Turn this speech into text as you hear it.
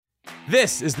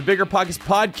This is the Bigger Pockets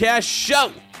Podcast,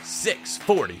 show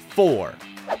 644.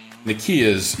 The key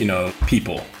is,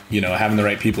 people, having the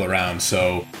right people around.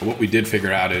 So what we did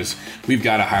figure out is we've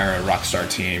got to hire a rock star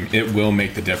team. It will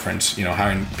make the difference,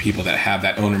 hiring people that have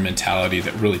that owner mentality,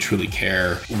 that really truly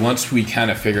care. Once we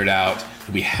kind of figured out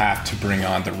we have to bring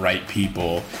on the right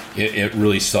people, it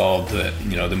really solved the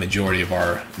majority of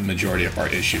our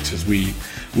issues, because we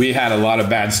had a lot of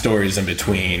bad stories in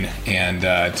between, and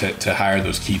to hire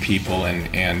those key people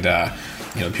and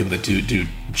people that do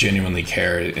genuinely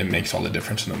care, it makes all the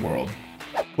difference in the world.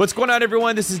 What's going on,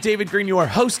 everyone? This is David Green, your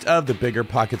host of the Bigger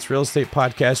Pockets Real Estate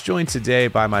Podcast, joined today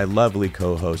by my lovely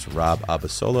co-host, Rob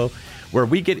Abasolo, where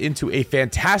we get into a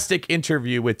fantastic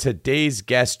interview with today's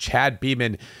guest, Chad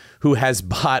Beeman, who has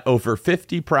bought over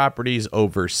 50 properties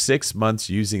over 6 months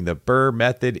using the BRRRR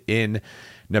method in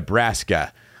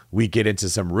Nebraska. We get into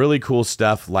some really cool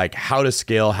stuff like how to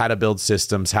scale, how to build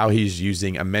systems, how he's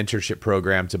using a mentorship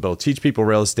program to both teach people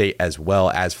real estate as well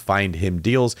as find him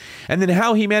deals, and then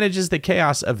how he manages the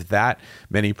chaos of that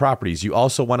many properties. You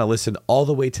also want to listen all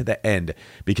the way to the end,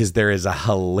 because there is a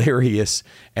hilarious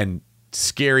and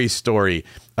scary story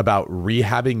about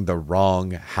rehabbing the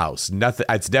wrong house.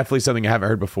 It's definitely something I haven't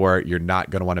heard before. You're not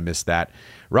going to want to miss that.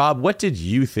 Rob, what did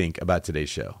you think about today's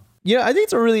show? Yeah, I think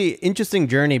it's a really interesting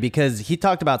journey, because he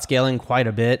talked about scaling quite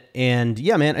a bit. And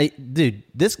yeah, man, dude,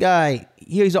 this guy,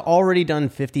 he's already done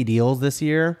 50 deals this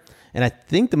year. And I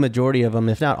think the majority of them,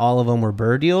 if not all of them, were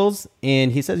BRRRR deals.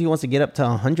 And he says he wants to get up to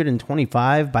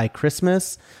 125 by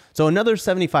Christmas. So another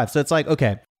 75. So it's like,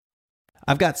 okay,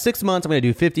 I've got 6 months, I'm going to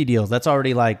do 50 deals. That's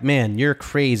already like, man, you're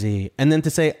crazy. And then to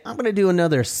say, I'm going to do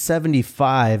another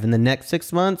 75 in the next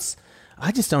 6 months,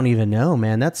 I just don't even know,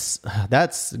 man. That's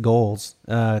goals.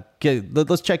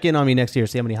 Let's check in on me next year,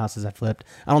 see how many houses I flipped.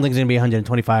 I don't think it's going to be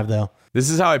 125, though. This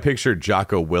is how I pictured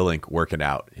Jocko Willink working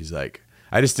out. He's like,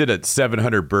 I just did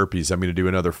 700 burpees. I'm going to do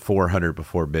another 400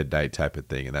 before midnight type of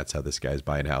thing. And that's how this guy's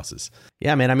buying houses.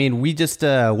 Yeah, man. I mean, we just,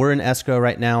 we're in escrow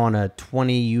right now on a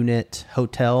 20-unit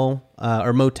hotel,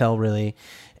 or motel, really.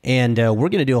 And we're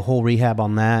going to do a whole rehab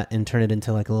on that and turn it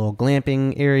into like a little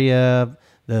glamping area.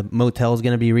 The motel is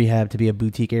going to be rehabbed to be a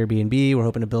boutique Airbnb. We're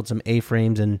hoping to build some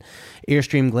A-frames and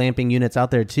Airstream glamping units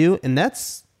out there too. And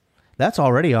that's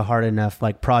already a hard enough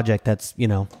like project that's,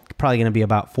 probably going to be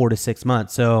about 4 to 6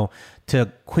 months. So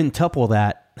to quintuple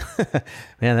that,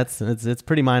 man, it's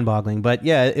pretty mind-boggling. But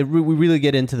yeah, we really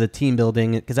get into the team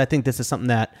building, because I think this is something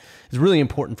that is really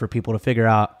important for people to figure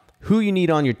out who you need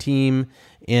on your team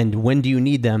and when do you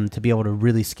need them to be able to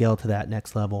really scale to that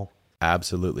next level.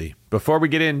 Absolutely. Before we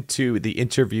get into the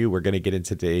interview, we're going to get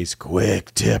into today's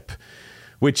quick tip,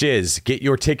 which is get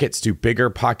your tickets to Bigger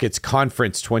Pockets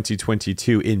Conference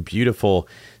 2022 in beautiful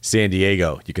San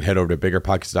Diego. You can head over to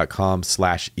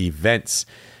biggerpockets.com/events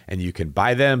and you can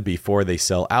buy them before they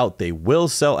sell out. They will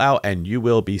sell out and you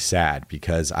will be sad,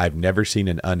 because I've never seen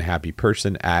an unhappy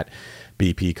person at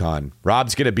BPCon.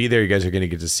 Rob's going to be there. You guys are going to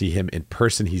get to see him in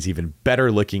person. He's even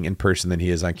better looking in person than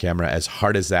he is on camera, as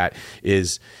hard as that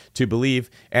is to believe.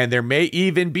 And there may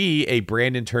even be a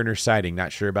Brandon Turner sighting.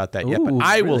 Not sure about that yet, but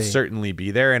I will certainly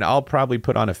be there, and I'll probably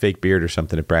put on a fake beard or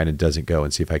something if Brandon doesn't go,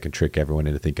 and see if I can trick everyone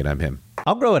into thinking I'm him.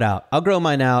 I'll grow it out. I'll grow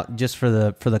mine out just for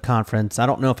the conference. I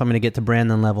don't know if I'm going to get to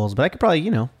Brandon levels, but I could probably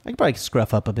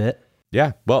scruff up a bit.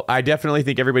 Yeah, well, I definitely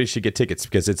think everybody should get tickets,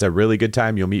 because it's a really good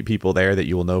time. You'll meet people there that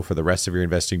you will know for the rest of your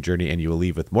investing journey, and you will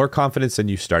leave with more confidence than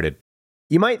you started.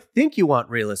 You might think you want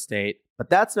real estate, but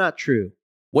that's not true.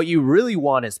 What you really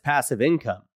want is passive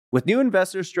income. With new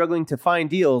investors struggling to find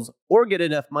deals or get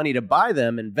enough money to buy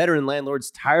them, and veteran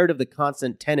landlords tired of the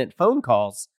constant tenant phone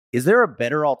calls, is there a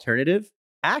better alternative?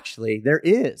 Actually, there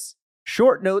is.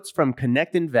 Short notes from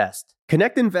Connect Invest.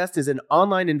 Connect Invest is an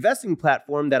online investing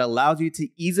platform that allows you to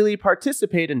easily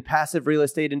participate in passive real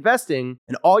estate investing,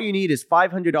 and all you need is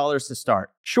 $500 to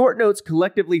start. Short Notes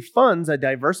collectively funds a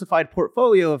diversified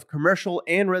portfolio of commercial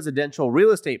and residential real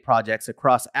estate projects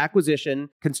across acquisition,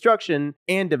 construction,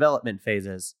 and development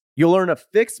phases. You'll earn a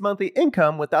fixed monthly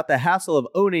income without the hassle of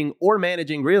owning or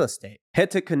managing real estate.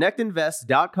 Head to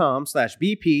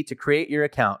connectinvest.com/BP to create your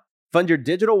account. Fund your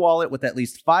digital wallet with at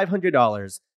least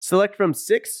 $500. Select from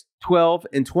 6, 12,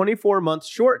 and 24-month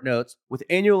short notes with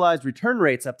annualized return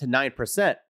rates up to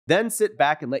 9%. Then sit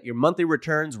back and let your monthly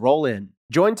returns roll in.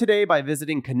 Join today by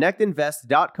visiting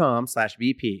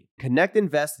connectinvest.com/BP.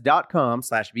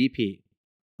 Connectinvest.com/BP.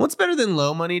 What's better than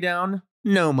low money down?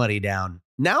 No money down.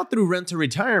 Now through Rent to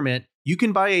Retirement, you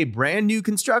can buy a brand new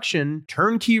construction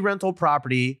turnkey rental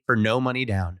property for no money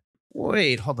down.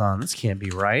 Wait, hold on. This can't be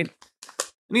right.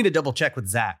 I need to double check with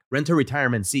Zach, Rent to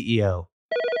Retirement CEO.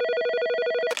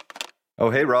 Oh,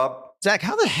 hey, Rob. Zach,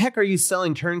 how the heck are you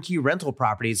selling turnkey rental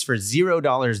properties for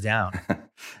 $0 down?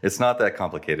 It's not that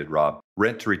complicated, Rob.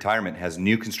 Rent to Retirement has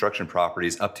new construction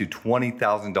properties up to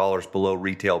 $20,000 below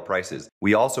retail prices.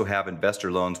 We also have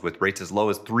investor loans with rates as low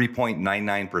as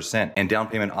 3.99% and down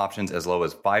payment options as low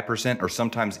as 5% or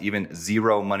sometimes even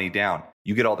zero money down.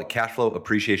 You get all the cash flow,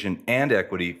 appreciation, and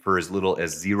equity for as little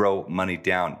as zero money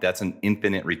down. That's an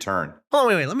infinite return. Oh,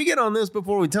 wait, let me get on this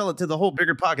before we tell it to the whole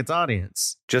Bigger Pockets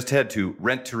audience. Just head to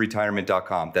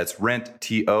renttoretirement.com. That's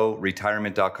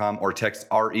renttoretirement.com or text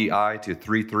REI to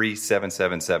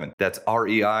 33777. That's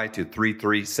REI to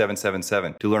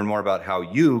 33777 to learn more about how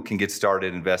you can get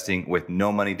started investing with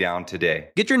no money down today.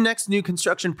 Get your next new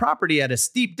construction property at a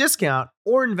steep discount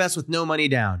or invest with no money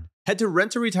down. Head to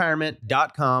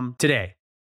renttoretirement.com today.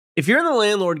 If you're in the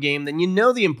landlord game, then you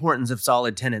know the importance of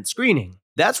solid tenant screening.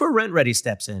 That's where RentRedi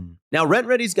steps in. Now,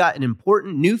 RentRedi's got an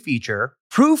important new feature,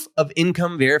 proof of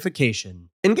income verification.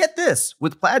 And get this,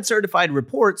 with Plaid certified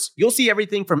reports, you'll see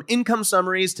everything from income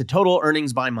summaries to total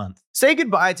earnings by month. Say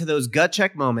goodbye to those gut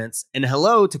check moments and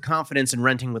hello to confidence in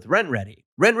renting with RentRedi.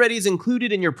 RentRedi is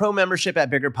included in your pro membership at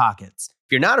Bigger Pockets.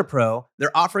 If you're not a pro,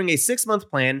 they're offering a 6-month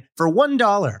plan for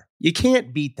 $1. You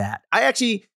can't beat that. I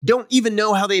actually don't even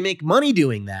know how they make money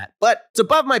doing that, but it's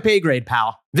above my pay grade,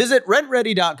 pal. Visit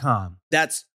rentredi.com.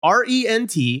 That's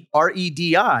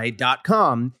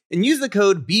RENTREDI.com and use the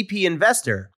code BP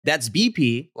Investor. That's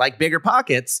BP, like Bigger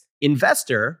Pockets,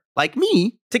 Investor, like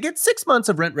me, to get 6 months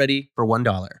of RentRedi for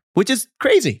 $1, which is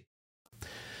crazy.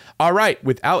 All right,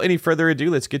 without any further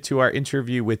ado, let's get to our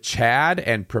interview with Chad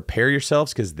and prepare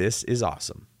yourselves because this is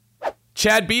awesome.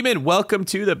 Chad Beeman, welcome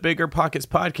to the Bigger Pockets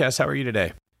podcast. How are you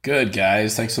today? Good,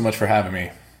 guys. Thanks so much for having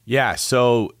me. Yeah,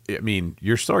 so, I mean,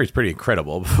 your story is pretty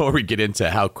incredible. Before we get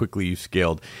into how quickly you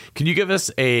scaled, can you give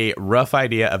us a rough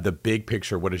idea of the big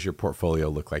picture? What does your portfolio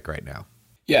look like right now?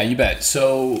 Yeah, you bet.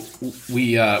 So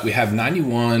we have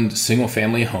 91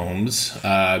 single-family homes.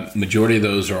 Majority of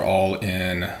those are all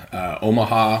in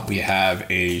Omaha. We have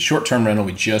a short-term rental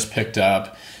we just picked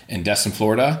up in Destin,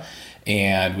 Florida.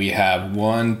 And we have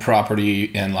one property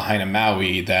in Lahaina,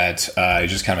 Maui that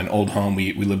is just kind of an old home.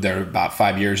 We lived there about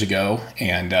 5 years ago.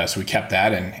 And so we kept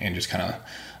that and just kind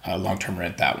of long-term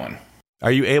rent that one.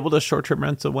 Are you able to short-term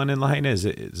rent the one in Lahaina? Is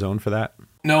it zoned for that?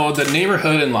 No, the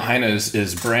neighborhood in Lahaina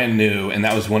is brand new, and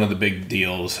that was one of the big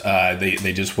deals.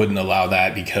 They just wouldn't allow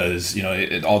that because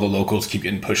all the locals keep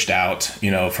getting pushed out,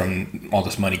 from all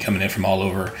this money coming in from all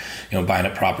over, buying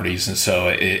up properties, and so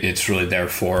it's really there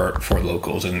for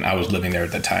locals. And I was living there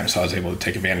at the time, so I was able to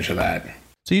take advantage of that.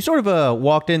 So you sort of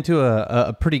walked into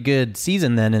a pretty good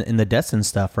season then in the Destin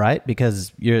stuff, right?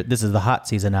 Because this is the hot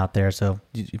season out there. So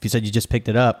if you said you just picked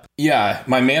it up. Yeah,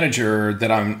 my manager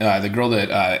that I'm the girl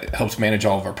that helps manage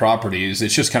all of our properties,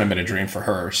 it's just kind of been a dream for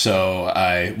her. So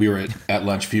we were at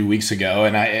lunch a few weeks ago,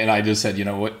 and I just said,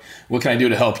 what can I do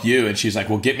to help you? And she's like,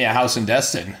 well, get me a house in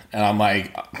Destin. And I'm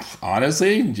like,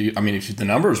 honestly, if the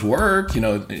numbers work,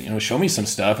 show me some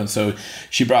stuff. And so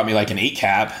she brought me like an 8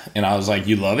 cap, and I was like,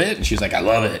 you love it? And she's like, I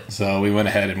love it. So we went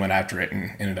ahead and went after it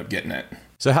and ended up getting it.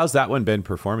 So how's that one been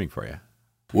performing for you?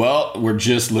 Well, we're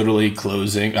just literally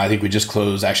closing. I think we just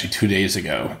closed actually 2 days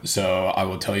ago. So I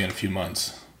will tell you in a few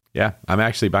months. Yeah, I'm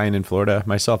actually buying in Florida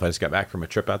myself. I just got back from a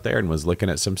trip out there and was looking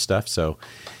at some stuff. So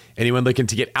anyone looking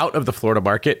to get out of the Florida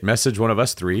market, message one of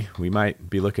us 3. We might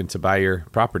be looking to buy your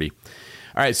property.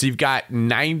 All right, so you've got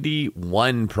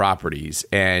 91 properties.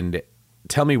 And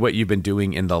tell me what you've been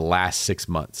doing in the last 6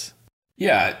 months.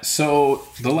 Yeah, so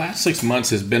the last 6 months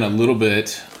has been a little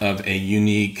bit of a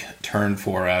unique turn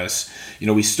for us.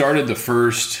 We started the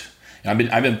first, I've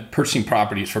been purchasing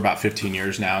properties for about 15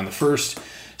 years now, and the first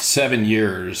 7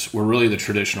 years were really the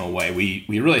traditional way.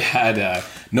 We really had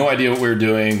no idea what we were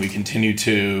doing. We continued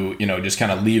to, just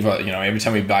kind of leave, every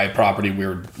time we buy a property, we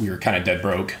were kind of dead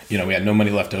broke. We had no money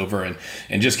left over and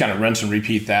just kind of rinse and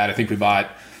repeat that. I think we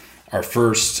bought our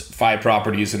first 5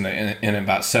 properties in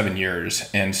about 7 years.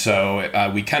 And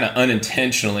so we kind of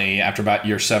unintentionally, after about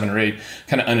year 7 or 8,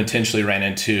 kind of unintentionally ran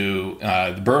into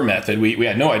the BRRRR method. We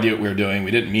had no idea what we were doing.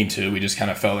 We didn't mean to. We just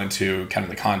kind of fell into kind of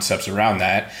the concepts around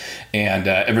that. And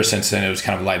ever since then, it was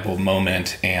kind of a light bulb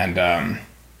moment. And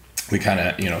we kind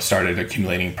of, started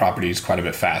accumulating properties quite a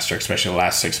bit faster, especially the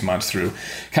last 6 months through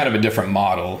kind of a different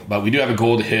model. But we do have a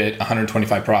goal to hit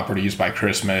 125 properties by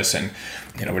Christmas. And,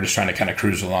 we're just trying to kind of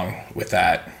cruise along with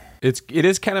that. It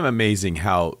is kind of amazing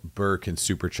how BRRRR can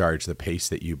supercharge the pace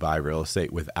that you buy real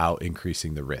estate without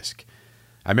increasing the risk.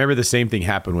 I remember the same thing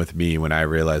happened with me when I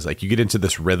realized, like, you get into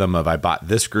this rhythm of I bought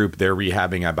this group, they're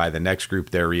rehabbing, I buy the next group,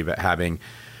 they're rehabbing.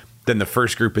 Then the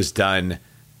first group is done.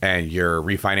 and you're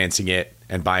refinancing it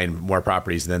and buying more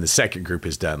properties, and then the second group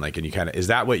is done. Like, and you kind of, is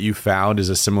that what you found is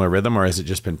a similar rhythm, or has it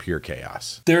just been pure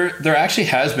chaos? There actually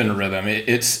has been a rhythm.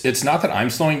 It's not that I'm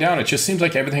slowing down. It just seems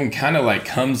like everything kind of like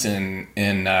comes in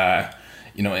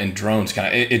drones. Kind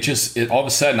of, it all of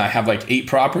a sudden I have like 8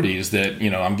 properties that,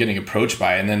 I'm getting approached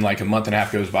by, and then like a month and a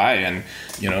half goes by and,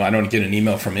 I don't get an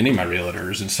email from any of my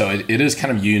realtors. And so it is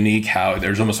kind of unique how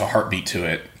there's almost a heartbeat to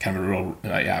it, kind of a real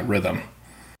rhythm.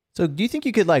 So do you think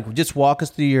you could like just walk us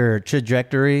through your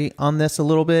trajectory on this a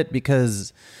little bit?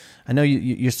 Because I know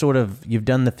you've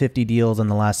done the 50 deals in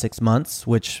the last 6 months,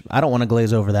 which I don't want to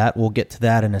glaze over that. We'll get to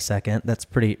that in a second. That's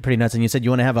pretty nuts. And you said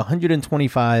you want to have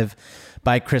 125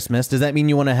 by Christmas. Does that mean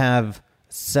you want to have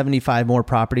 75 more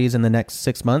properties in the next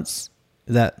 6 months?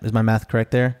 Is my math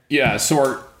correct there? Yeah.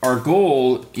 So our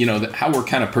goal, how we're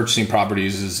kind of purchasing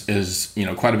properties is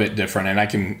quite a bit different. And I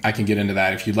can get into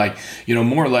that if you'd like.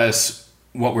 More or less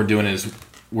what we're doing is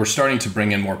we're starting to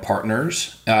bring in more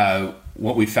partners.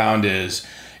 What we found is,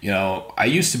 I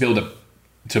used to be able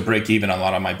to break even on a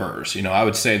lot of my BRRRRs. I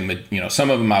would say, some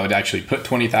of them I would actually put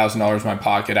 $20,000 in my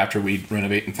pocket after we'd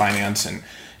renovate and finance,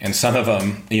 and some of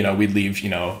them, we'd leave,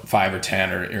 5 or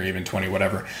 10 or even 20,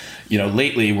 whatever.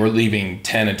 Lately we're leaving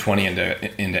 10 and 20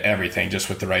 into everything, just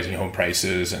with the rising home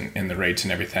prices and the rates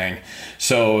and everything.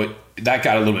 So that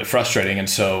got a little bit frustrating. And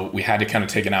so we had to kind of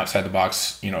take an outside the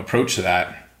box, approach to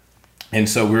that. And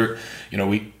so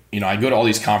I go to all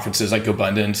these conferences like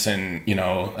Abundance and,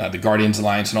 the Guardians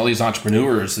Alliance and all these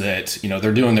entrepreneurs that,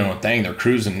 they're doing their own thing. They're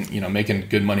cruising, making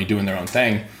good money doing their own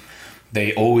thing.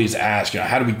 They always ask,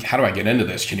 how do I get into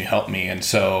this? Can you help me? And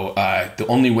so the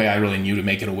only way I really knew to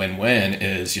make it a win-win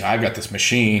is, I've got this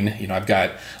machine, I've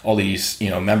got all these,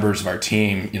 members of our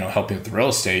team, helping with the real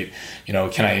estate.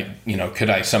 Could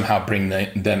I somehow bring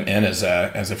them in as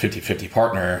a 50-50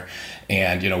 partner?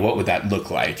 And, what would that look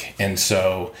like? And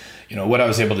so, what I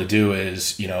was able to do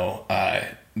is,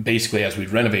 basically as we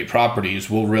renovate properties,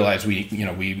 we'll realize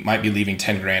we might be leaving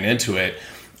 10 grand into it.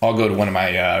 I'll go to one of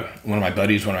my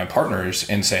buddies, one of my partners,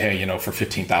 and say, hey, for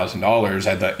 $15,000,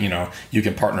 I'd let, you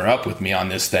can partner up with me on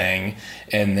this thing,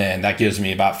 and then that gives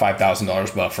me about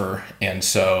 $5,000 buffer. And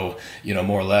so,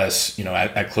 more or less,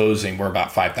 at closing, we're about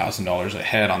 $5,000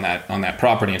 ahead on that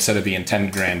property instead of being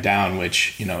 10 grand down,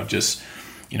 which just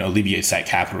alleviates that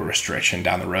capital restriction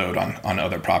down the road on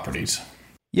other properties.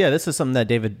 Yeah, this is something that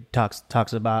David talks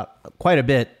about quite a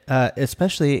bit,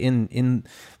 especially in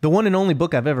the one and only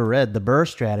book I've ever read, The BRRRR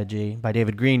Strategy by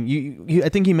David Green. I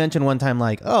think he mentioned one time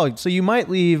like, oh, so you might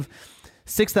leave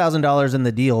 $6,000 in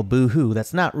the deal, boo-hoo.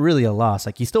 That's not really a loss.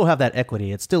 Like, you still have that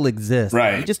equity. It still exists.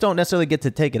 Right. You just don't necessarily get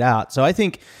to take it out. So I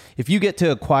think if you get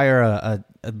to acquire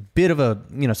a bit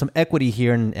of some equity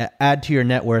here and add to your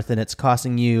net worth, and it's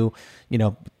costing you,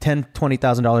 $10,000,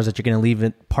 $20,000 that you're going to leave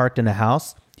it parked in a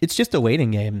house, it's just a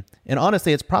waiting game. And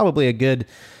honestly, it's probably a good,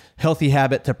 healthy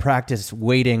habit to practice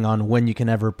waiting on when you can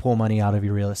ever pull money out of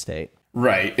your real estate.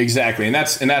 Right, exactly. And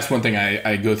that's one thing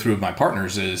I go through with my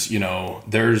partners is,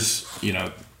 there's, you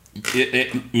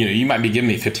might be giving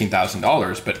me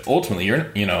 $15,000, but ultimately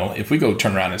if we go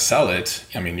turn around and sell it,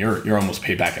 you're almost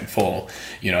paid back in full.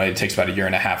 It takes about 1.5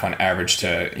 years on average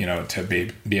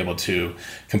to be able to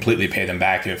completely pay them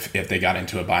back if they got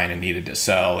into a bind and needed to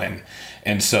sell.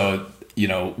 And so,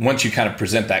 once you kind of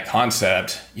present that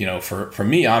concept, for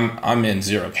me, I'm in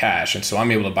zero cash. And so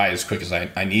I'm able to buy as quick as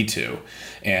I need to.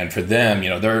 And for them,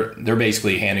 they're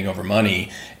basically handing over money,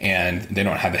 and they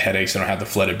don't have the headaches. They don't have the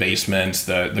flooded basements,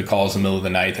 the calls in the middle of the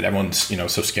night that everyone's,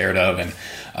 so scared of. And,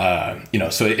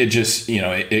 so it just,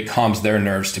 it calms their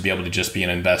nerves to be able to just be an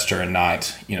investor and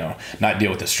not deal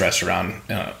with the stress around,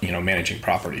 managing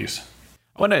properties.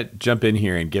 I want to jump in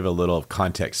here and give a little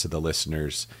context to the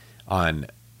listeners on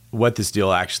what this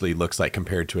deal actually looks like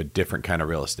compared to a different kind of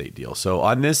real estate deal. So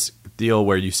on this deal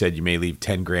where you said you may leave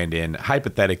 10 grand in,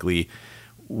 hypothetically,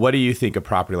 what do you think a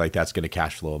property like that's going to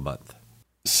cash flow a month?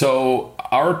 So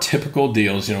our typical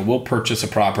deals, we'll purchase a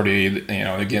property,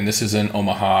 again, this is in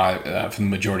Omaha for the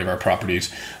majority of our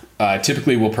properties.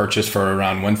 Typically we'll purchase for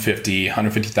around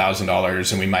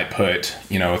 $150,000, and we might put,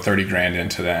 30 grand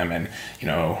into them, and,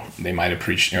 they might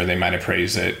appreciate, or they might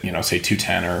appraise it, say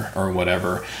 210 or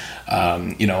whatever.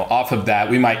 Off of that,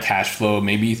 we might cash flow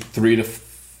maybe 300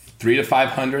 to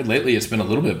 500. Lately, it's been a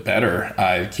little bit better.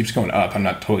 It keeps going up. I'm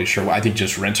not totally sure. I think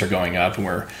just rents are going up, and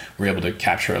we're able to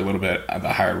capture a little bit of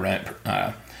a higher rent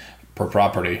per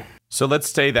property. So let's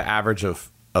say the average of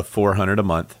 $400 a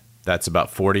month. That's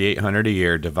about $4,800 a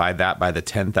year. Divide that by the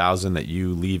 $10,000 that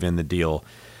you leave in the deal.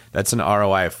 That's an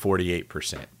ROI of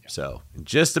 48%. So in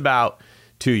just about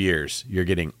 2 years, you're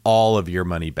getting all of your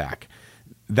money back.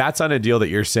 that's on a deal that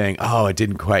you're saying, oh, it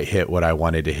didn't quite hit what I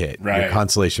wanted to hit. Right. Your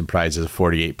consolation prize is a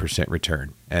 48%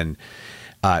 return. And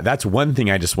that's one thing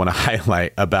I just want to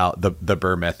highlight about the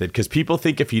BRRRR method, because people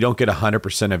think if you don't get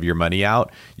 100% of your money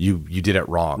out, you did it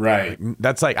wrong. Right.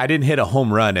 That's like, I didn't hit a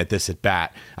home run at this at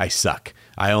bat. I suck.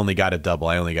 I only got a double.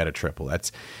 I only got a triple.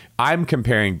 I'm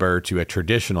comparing BRRRR to a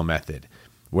traditional method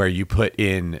where you put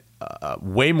in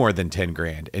way more than 10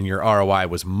 grand and your ROI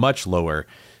was much lower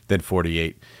than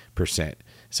 48%.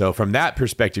 So from that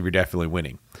perspective, you're definitely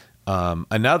winning.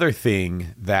 Another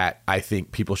thing that I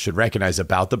think people should recognize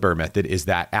about the BRRRR method is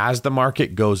that as the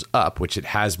market goes up, which it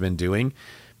has been doing,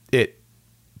 it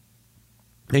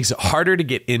makes it harder to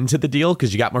get into the deal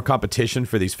because you got more competition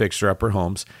for these fixer-upper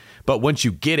homes. But once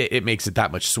you get it, it makes it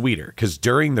that much sweeter, because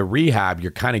during the rehab,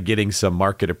 you're kind of getting some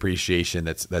market appreciation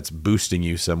that's boosting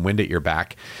you some wind at your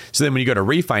back. So then when you go to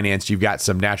refinance, you've got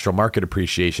some natural market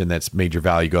appreciation that's made your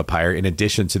value go up higher, in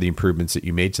addition to the improvements that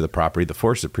you made to the property, the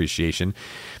forced appreciation.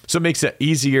 So it makes it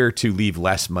easier to leave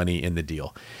less money in the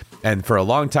deal. And for a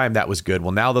long time, that was good.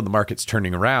 Well, now that the market's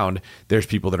turning around, there's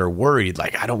people that are worried,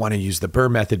 like, I don't want to use the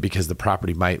BRRRR method because the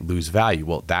property might lose value.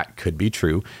 Well, that could be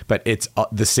true, but it's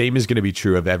the same is going to be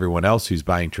true of everyone else who's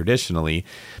buying traditionally.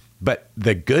 But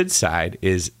the good side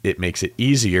is it makes it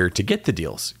easier to get the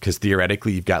deals, because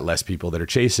theoretically you've got less people that are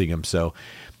chasing them. So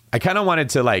I kind of wanted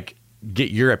to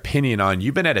get your opinion on,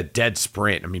 you've been at a dead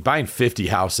sprint. I mean, buying 50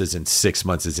 houses in 6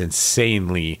 months is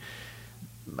insanely,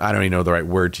 I don't even know the right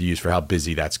word to use for how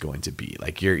busy that's going to be.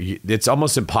 Like it's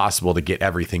almost impossible to get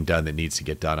everything done that needs to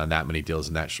get done on that many deals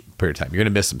in that period of time. You're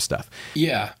going to miss some stuff.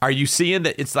 Yeah. Are you seeing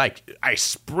that it's like I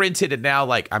sprinted and now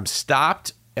like I'm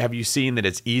stopped? Have you seen that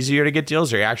it's easier to get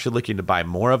deals? Or are you actually looking to buy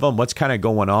more of them? What's kind of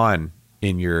going on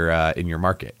in your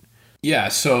market? Yeah,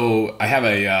 so I have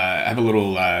a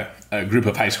little a group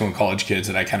of high school and college kids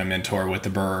that I kind of mentor with the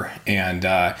BRRRR,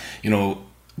 and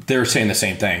they're saying the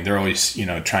same thing. They're always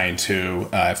trying to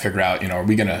figure out are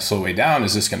we going to slow way down?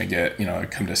 Is this going to get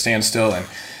come to a standstill?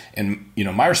 And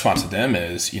my response to them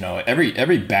is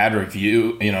every bad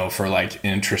review for like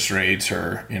interest rates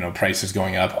or prices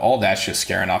going up, all that's just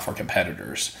scaring off our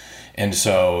competitors. And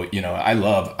so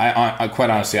I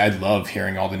quite honestly I love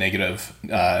hearing all the negative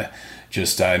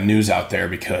news out there,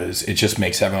 because it just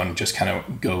makes everyone just kind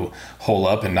of go hole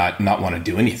up and not want to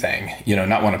do anything,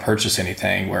 not want to purchase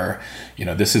anything, where,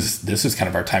 this is kind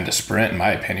of our time to sprint, in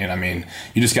my opinion. I mean,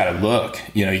 you just got to look,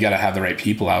 you got to have the right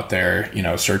people out there,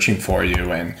 searching for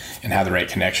you and have the right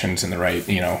connections and the right,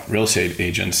 real estate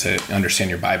agents that understand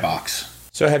your buy box.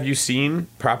 So have you seen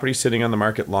properties sitting on the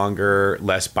market longer,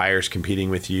 less buyers competing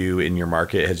with you in your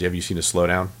market? Have you seen a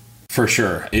slowdown? For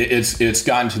sure. It's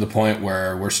gotten to the point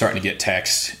where we're starting to get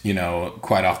texts,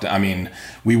 quite often. I mean,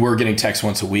 we were getting texts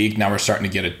once a week. Now we're starting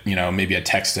to get maybe a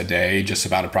text a day just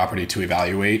about a property to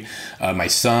evaluate. My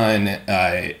son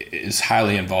is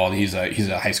highly involved. He's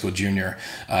a high school junior.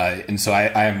 And so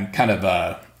I'm kind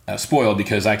of spoiled,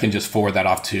 because I can just forward that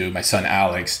off to my son,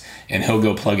 Alex, and he'll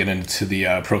go plug it into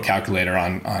the pro calculator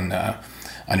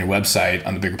on your website,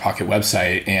 on the Bigger Pocket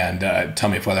website, and tell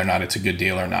me if whether or not it's a good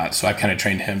deal or not. So I've kind of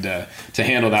trained him to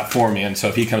handle that for me. And so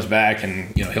if he comes back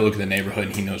and he'll look at the neighborhood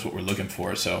and he knows what we're looking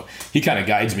for, so he kind of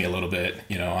guides me a little bit,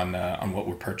 on what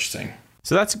we're purchasing.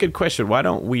 So that's a good question. Why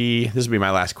don't this will be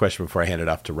my last question before I hand it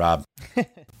off to Rob.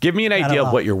 Give me an idea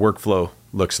of what your workflow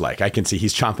looks like. I can see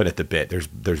he's chomping at the bit.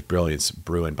 There's brilliance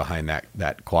brewing behind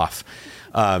that quaff.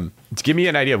 Give me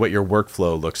an idea of what your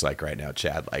workflow looks like right now,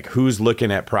 Chad. Like, who's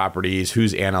looking at properties,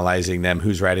 who's analyzing them,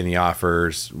 who's writing the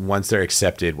offers. Once they're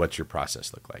accepted, what's your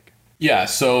process look like? Yeah,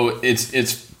 so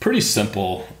it's pretty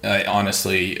simple,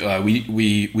 honestly.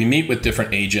 We meet with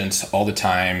different agents all the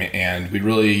time, and we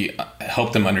really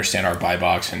help them understand our buy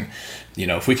box. And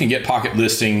if we can get pocket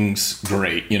listings,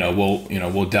 great.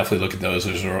 We'll definitely look at those.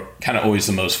 Those are kind of always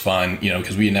the most fun,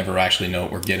 because we never actually know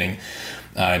what we're getting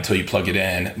until you plug it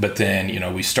in. But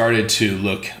then we started to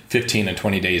look 15 and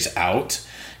 20 days out.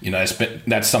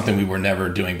 That's something we were never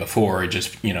doing before,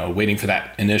 just, waiting for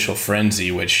that initial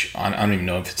frenzy, which I don't even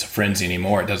know if it's a frenzy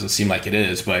anymore. It doesn't seem like it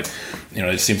is, but,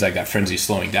 it seems like that frenzy is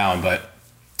slowing down. But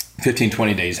 15,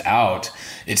 20 days out,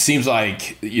 it seems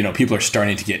like, people are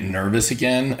starting to get nervous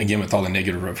again with all the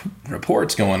negative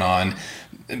reports going on.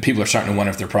 People are starting to wonder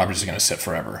if their properties are going to sit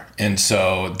forever. And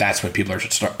so that's when people are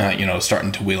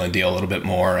starting to wheel and deal a little bit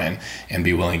more and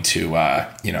be willing to,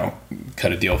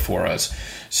 cut a deal for us.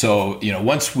 So,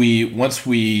 once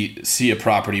we see a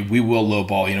property, we will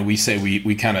lowball. We say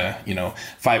we kind of,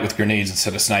 fight with grenades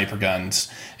instead of sniper guns.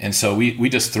 And so we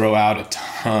just throw out a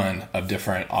ton of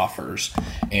different offers,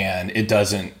 and it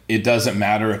doesn't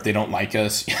matter if they don't like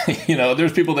us.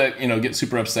 There's people that, get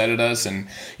super upset at us, and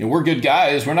we're good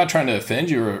guys. We're not trying to offend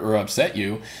you you or upset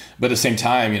you. But at the same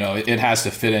time, it has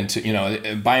to fit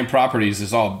into, buying properties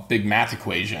is all a big math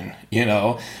equation,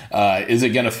 is it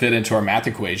going to fit into our math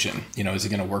equation? Is it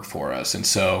going to work for us? And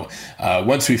so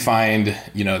once we find,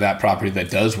 that property that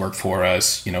does work for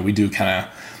us, we do kind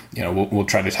of, we'll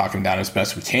try to talk them down as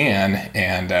best we can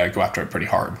and go after it pretty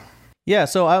hard. Yeah.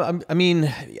 So I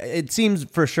mean, it seems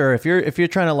for sure if you're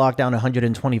trying to lock down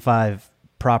 125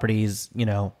 properties,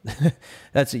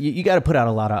 that's you got to put out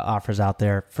a lot of offers out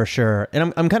there for sure.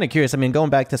 And I'm kind of curious. I mean, going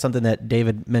back to something that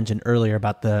David mentioned earlier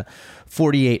about the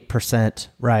 48%,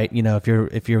 right?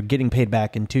 If you're getting paid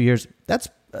back in 2 years, that's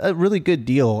a really good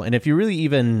deal. And if you really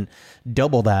even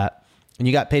double that and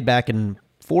you got paid back in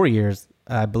 4 years,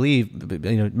 I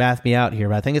believe, math me out here,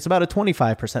 but I think it's about a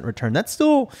 25% return. That's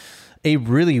still a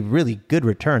really, really good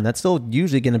return. That's still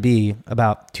usually going to be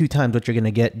about 2 times what you're going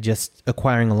to get just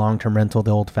acquiring a long-term rental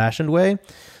the old-fashioned way.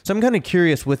 So I'm kind of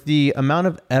curious with the amount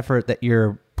of effort that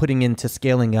you're putting into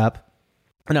scaling up.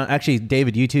 And actually,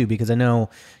 David, you too, because I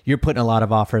know you're putting a lot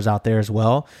of offers out there as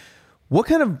well.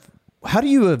 How do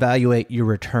you evaluate your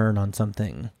return on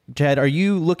something? Chad, are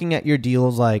you looking at your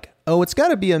deals like, oh, it's got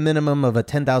to be a minimum of a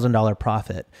 $10,000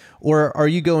 profit? Or are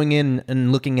you going in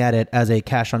and looking at it as a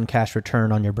cash-on-cash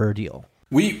return on your BRRRR deal?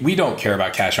 We don't care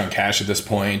about cash on cash at this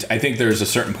point. I think there's a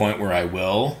certain point where I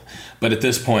will, but at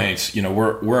this point,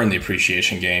 we're in the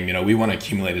appreciation game. We want to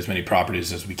accumulate as many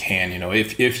properties as we can.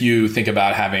 If you think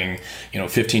about having,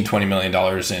 $15-20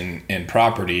 million in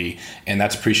property, and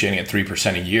that's appreciating at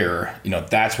 3% a year,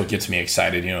 that's what gets me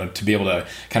excited. To be able to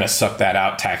kind of suck that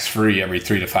out tax free every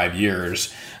 3 to 5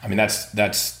 years. I mean,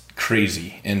 that's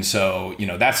crazy. And so,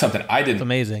 that's something I didn't. It's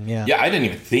amazing. Yeah. Yeah. I didn't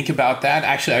even think about that.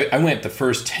 Actually, I went the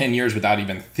first 10 years without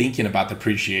even thinking about the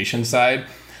appreciation side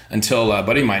until a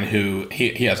buddy of mine who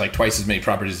he has like twice as many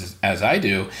properties as I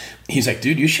do. He's like,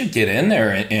 dude, you should get in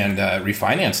there and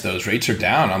refinance those. Rates are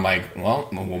down. I'm like, well,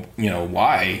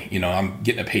 why? I'm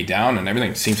getting it paid down and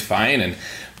everything seems fine.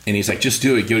 And he's like, just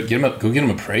do it. Go get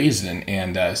them appraised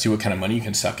and see what kind of money you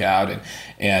can suck out.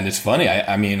 And it's funny.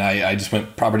 I just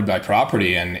went property by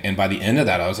property, and by the end of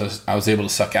that, I was able to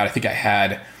suck out. I think I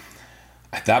had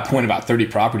at that point about 30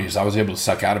 properties. I was able to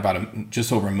suck out about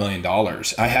just over $1 million.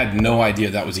 I had no idea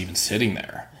that was even sitting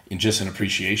there in just an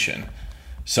appreciation.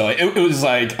 So it was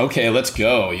like, okay, let's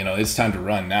go. It's time to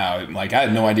run now. Like I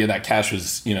had no idea that cash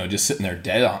was just sitting there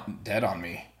dead on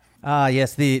me.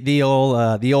 Yes, the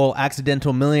old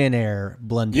accidental millionaire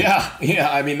blunder. Yeah.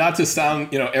 I mean, not to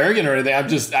sound arrogant or anything. I'm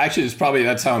just actually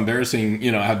that's how embarrassing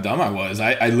how dumb I was.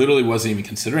 I literally wasn't even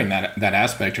considering that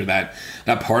aspect or that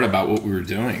part about what we were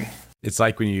doing. It's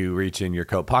like when you reach in your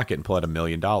coat pocket and pull out $1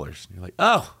 million. You're like,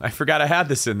 oh, I forgot I had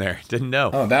this in there. Didn't know.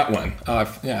 Oh, that one. Oh, I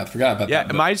forgot about that.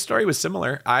 Yeah, my story was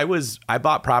similar. I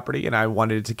bought property and I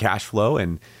wanted it to cash flow,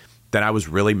 and then I was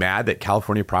really mad that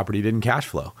California property didn't cash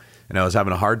flow. And I was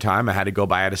having a hard time. I had to go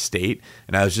buy out of state,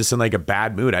 and I was just in like a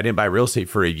bad mood. I didn't buy real estate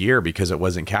for a year because it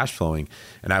wasn't cash flowing.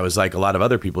 And I was like a lot of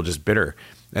other people, just bitter.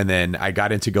 And then I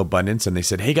got into GoBundance and they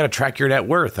said, hey, you got to track your net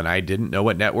worth. And I didn't know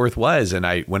what net worth was. And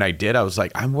when I did, I was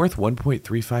like, I'm worth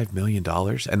 $1.35 million.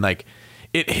 And like,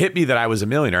 it hit me that I was a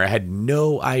millionaire. I had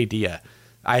no idea.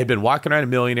 I had been walking around a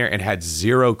millionaire and had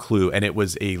zero clue. And it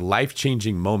was a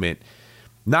life-changing moment,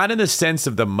 not in the sense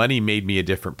of the money made me a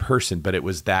different person, but it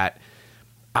was that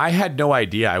I had no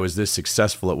idea I was this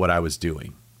successful at what I was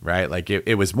doing, right? Like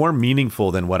it was more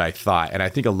meaningful than what I thought. And I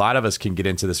think a lot of us can get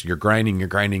into this. You're grinding,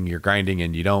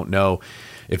 and you don't know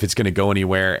if it's going to go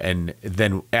anywhere. And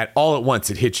then all at once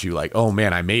it hits you like, oh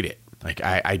man, I made it. Like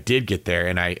I did get there,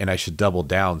 and I should double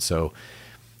down. So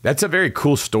that's a very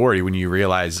cool story when you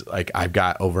realize like I've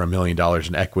got over $1 million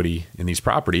in equity in these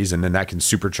properties, and then that can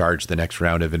supercharge the next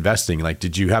round of investing. Like,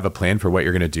 did you have a plan for what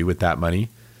you're going to do with that money?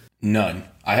 None.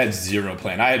 I had zero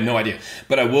plan. I had no idea.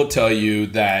 But I will tell you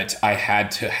that I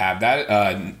had to have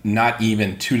that. Not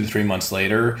even 2 to 3 months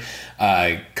later,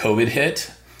 COVID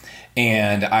hit.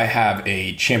 And I have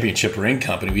a championship ring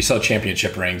company. We sell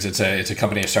championship rings. It's a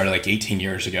company I started like 18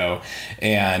 years ago.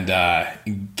 And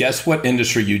guess what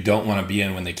industry you don't want to be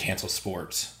in when they cancel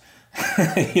sports?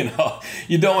 You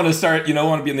don't want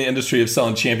to be in the industry of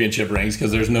selling championship rings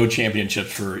because there's no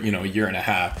championships for, a year and a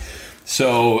half.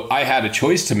 So I had a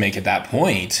choice to make at that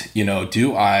point.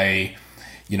 Do I,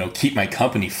 keep my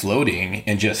company floating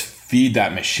and just feed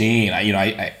that machine?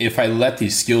 If I let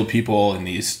these skilled people and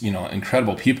these,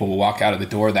 incredible people walk out of the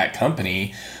door of that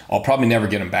company, I'll probably never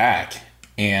get them back.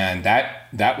 And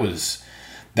that was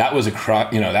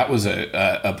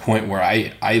a point where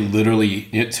I literally,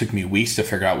 it took me weeks to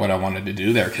figure out what I wanted to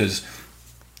do there, because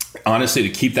honestly, to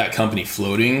keep that company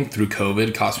floating through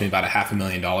COVID cost me about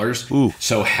 $500,000. Ooh.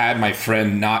 So had my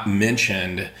friend not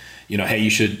mentioned, hey, you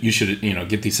should,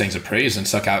 get these things appraised and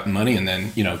suck out money and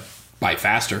then, buy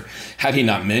faster. Had he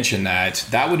not mentioned that,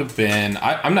 that would have been,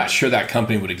 I'm not sure that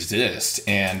company would exist.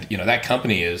 And, that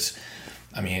company is,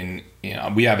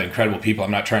 we have incredible people. I'm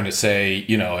not trying to say,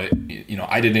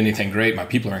 I did anything great. My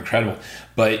people are incredible,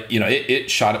 but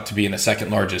it shot up to being the second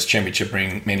largest championship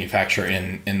ring manufacturer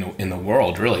in the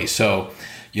world, really. So,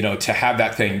 to have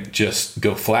that thing just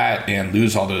go flat and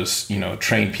lose all those,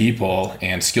 trained people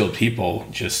and skilled people,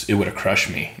 it would have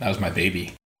crushed me. That was my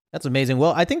baby. That's amazing.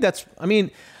 Well, I think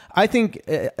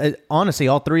honestly,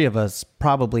 all three of us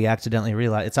probably accidentally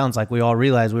realized, it sounds like we all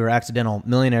realized we were accidental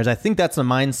millionaires. I think that's the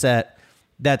mindset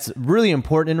that's really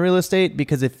important in real estate,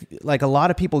 because if like a lot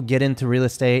of people get into real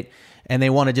estate and they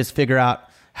want to just figure out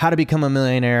how to become a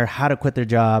millionaire, how to quit their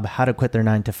job, how to quit their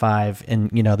 9-to-5. And,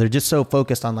 they're just so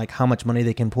focused on like how much money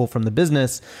they can pull from the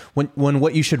business when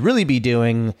what you should really be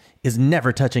doing is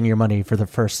never touching your money for the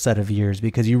first set of years,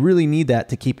 because you really need that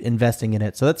to keep investing in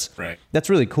it. So that's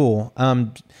really cool.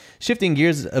 Shifting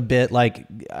gears a bit, like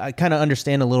I kind of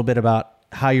understand a little bit about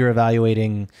how you're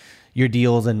evaluating your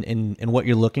deals and what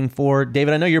you're looking for.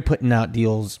 David, I know you're putting out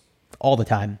deals all the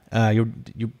time.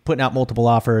 You're putting out multiple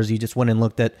offers. You just went and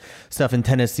looked at stuff in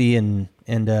Tennessee and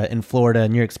in Florida,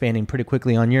 and you're expanding pretty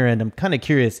quickly on your end. I'm kind of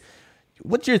curious,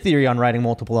 what's your theory on writing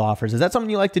multiple offers? Is that something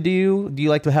you like to do? Do you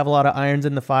like to have a lot of irons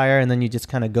in the fire and then you just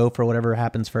kind of go for whatever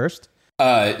happens first?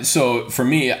 So for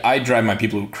me, I drive my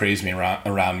people crazy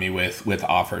around me with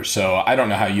offers. So I don't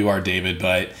know how you are, David,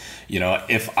 but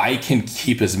if I can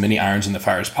keep as many irons in the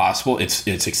fire as possible, it's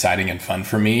exciting and fun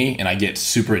for me. And I get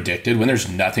super addicted when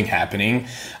there's nothing happening.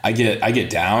 I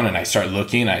get down and I start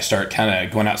looking, I start kind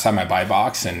of going outside my buy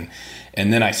box, and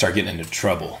then I start getting into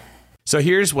trouble. So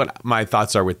here's what my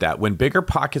thoughts are with that. When Bigger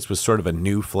Pockets was sort of a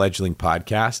new fledgling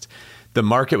podcast, the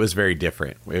market was very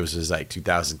different. It was just like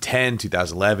 2010,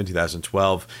 2011,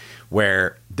 2012,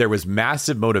 where there was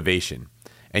massive motivation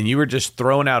and you were just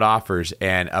throwing out offers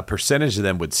and a percentage of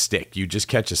them would stick. You just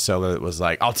catch a seller that was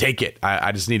like, I'll take it.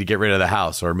 I just need to get rid of the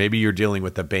house. Or maybe you're dealing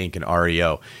with a bank and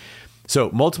REO. So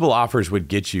multiple offers would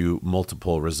get you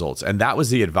multiple results. And that was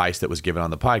the advice that was given on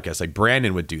the podcast. Like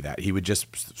Brandon would do that. He would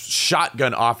just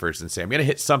shotgun offers and say, I'm going to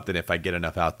hit something if I get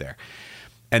enough out there.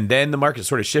 And then the market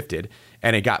sort of shifted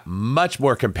and it got much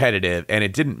more competitive,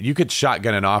 and you could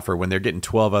shotgun an offer when they're getting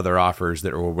 12 other offers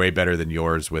that were way better than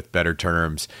yours with better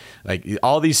terms. Like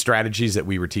all these strategies that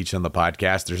we were teaching on the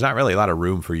podcast, there's not really a lot of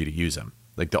room for you to use them.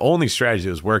 Like the only strategy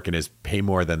that was working is pay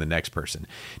more than the next person.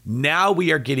 Now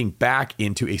we are getting back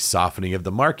into a softening of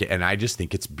the market. And I just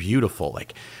think it's beautiful.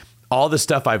 Like all the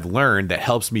stuff I've learned that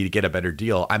helps me to get a better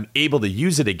deal, I'm able to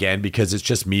use it again because it's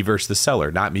just me versus the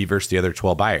seller, not me versus the other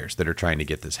 12 buyers that are trying to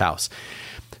get this house.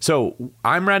 So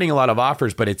I'm writing a lot of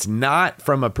offers, but it's not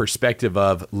from a perspective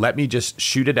of let me just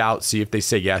shoot it out, see if they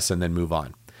say yes, and then move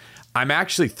on. I'm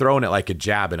actually throwing it like a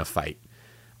jab in a fight.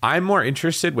 I'm more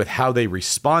interested with how they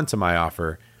respond to my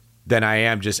offer than I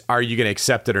am just, are you going to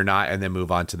accept it or not, and then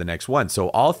move on to the next one.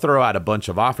 So I'll throw out a bunch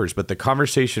of offers, but the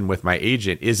conversation with my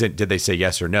agent isn't, did they say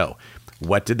yes or no?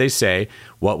 What did they say?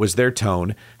 What was their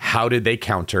tone? How did they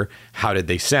counter? How did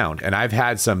they sound? And I've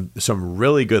had some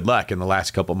really good luck in the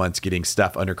last couple months getting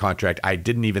stuff under contract I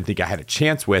didn't even think I had a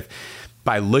chance with,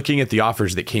 by looking at the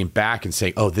offers that came back and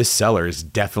saying, oh, this seller is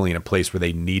definitely in a place where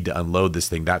they need to unload this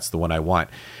thing. That's the one I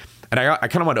want. And I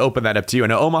kind of want to open that up to you. I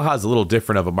know Omaha is a little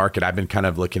different of a market. I've been kind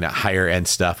of looking at higher end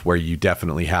stuff where you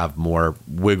definitely have more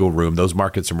wiggle room. Those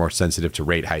markets are more sensitive to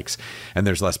rate hikes and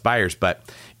there's less buyers. But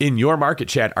in your market,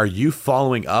 Chad, are you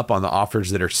following up on the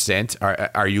offers that are sent?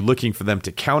 Are you looking for them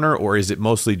to counter, or is it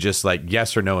mostly just like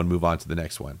yes or no and move on to the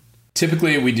next one?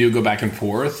 Typically, we do go back and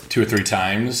forth 2 or 3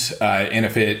 times, and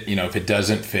if it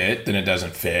doesn't fit, then it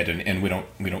doesn't fit, and we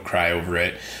don't cry over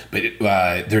it.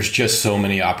 But there's just so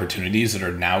many opportunities that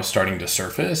are now starting to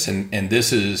surface, and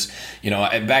this is,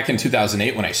 back in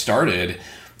 2008 when I started,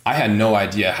 I had no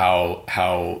idea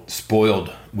how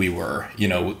spoiled we were.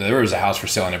 There was a house for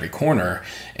sale on every corner,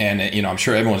 and I'm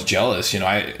sure everyone's jealous.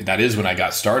 That is when I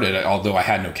got started. Although I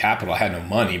had no capital, I had no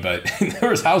money, but there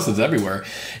was houses everywhere,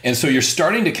 and so you're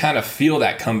starting to kind of feel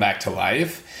that come back to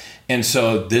life. And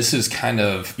so this is kind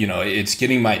of, it's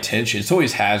getting my attention. It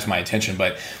always has my attention,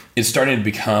 but it's starting to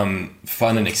become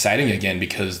fun and exciting again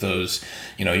because those,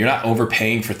 you're not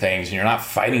overpaying for things and you're not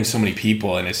fighting so many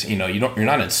people, and it's, you're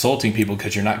not insulting people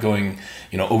because you're not going,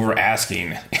 over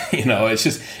asking. It's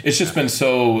just been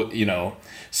so,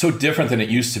 so different than it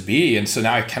used to be. And so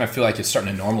now I kind of feel like it's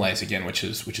starting to normalize again, which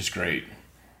is great.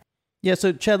 Yeah.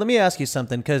 So Chad, let me ask you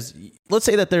something, because let's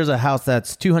say that there's a house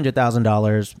that's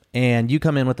 $200,000 and you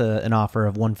come in with an offer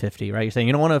of $150,000, right? You're saying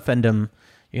you don't want to offend them.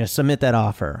 You're going to submit that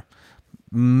offer.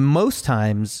 most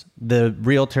times the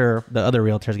other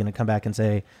realtor is going to come back and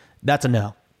say, that's a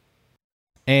no.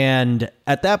 And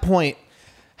at that point,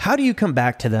 how do you come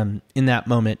back to them in that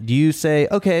moment? Do you say,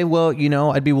 okay, well,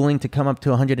 I'd be willing to come up to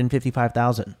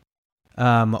 155,000?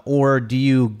 Or do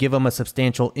you give them a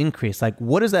substantial increase? Like,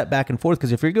 what is that back and forth?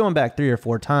 Because if you're going back 3 or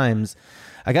 4 times,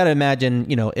 I got to imagine,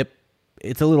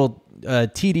 it's a little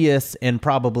tedious and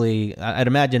probably, I'd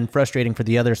imagine, frustrating for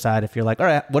the other side if you're like, all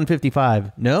right,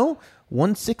 155. No,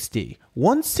 160,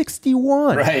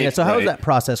 161. Right. Yeah, so how does that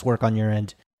process work on your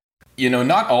end?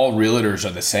 Not all realtors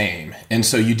are the same. And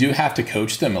so you do have to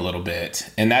coach them a little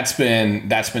bit. And that's been,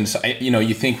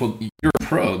 you think, well, you're a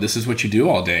pro. This is what you do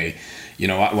all day.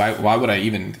 Why would I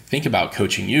even think about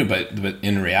coaching you? But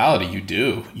in reality, you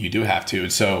do have to.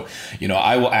 And so,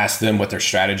 I will ask them what their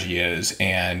strategy is.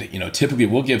 And, typically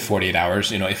we'll give 48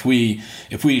 hours. If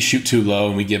we shoot too low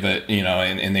and we give it,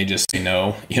 and they just say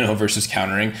no, versus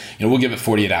countering, we'll give it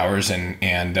 48 hours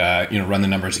and run the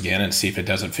numbers again and see if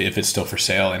it's still for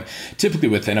sale. And typically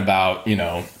within about,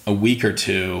 a week or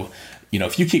two,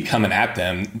 if you keep coming at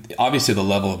them, obviously the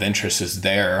level of interest is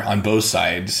there on both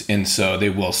sides. And so they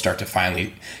will start to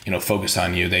finally, focus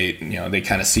on you. They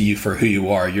kind of see you for who you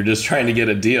are. You're just trying to get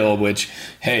a deal, which,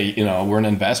 hey, we're an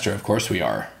investor. Of course we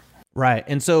are. Right.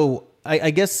 And so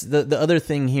I guess the other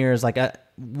thing here is like,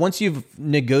 once you've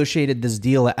negotiated this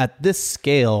deal at this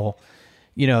scale,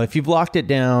 if you've locked it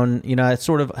down, I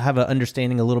sort of have an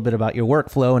understanding a little bit about your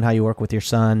workflow and how you work with your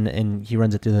son, and he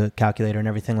runs it through the calculator and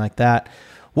everything like that.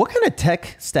 What kind of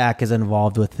tech stack is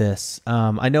involved with this?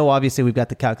 I know obviously we've got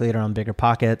the calculator on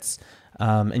BRRRR,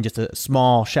 and just a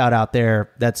small shout out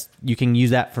there. You can use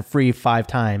that for free 5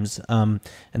 times. And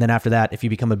then after that, if you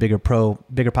become a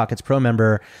BRRRR Pro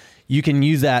member, you can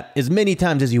use that as many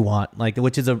times as you want,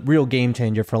 which is a real game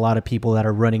changer for a lot of people that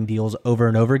are running deals over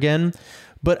and over again.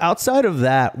 But outside of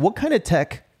that, what kind of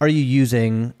tech are you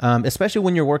using, especially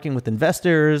when you're working with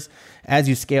investors as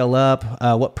you scale up?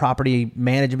 What property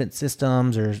management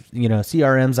systems or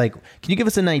CRMs? Can you give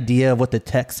us an idea of what the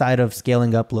tech side of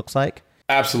scaling up looks like?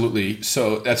 Absolutely.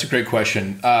 So that's a great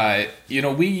question.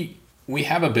 We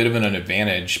have a bit of an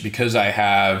advantage because I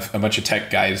have a bunch of tech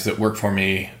guys that work for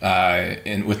me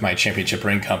with my championship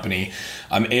ring company.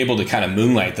 I'm able to kind of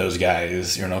moonlight those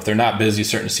guys, if they're not busy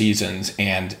certain seasons,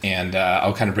 and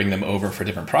I'll kind of bring them over for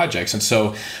different projects. And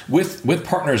so with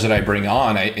partners that I bring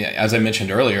on, as I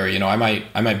mentioned earlier, I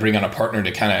might bring on a partner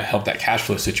to kind of help that cash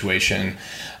flow situation.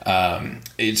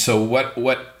 So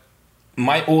what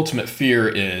my ultimate fear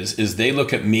is they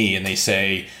look at me and they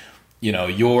say,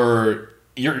 you're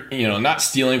not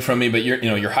stealing from me, but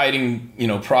you're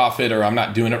hiding, profit, or I'm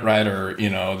not doing it right, or,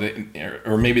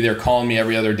 or maybe they're calling me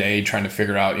every other day trying to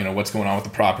figure out, what's going on with the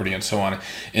property and so on.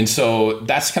 And so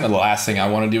that's kind of the last thing I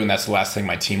want to do. And that's the last thing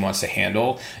my team wants to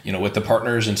handle, with the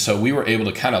partners. And so we were able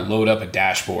to kind of load up a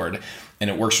dashboard, and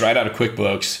it works right out of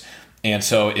QuickBooks. And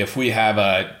so if we have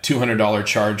a $200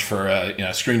 charge for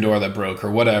a screen door that broke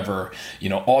or whatever,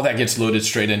 all that gets loaded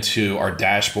straight into our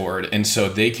dashboard. And so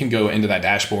they can go into that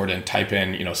dashboard and type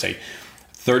in, say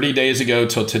 30 days ago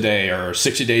till today, or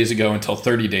 60 days ago until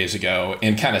 30 days ago,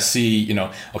 and kind of see,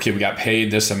 okay, we got paid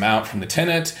this amount from the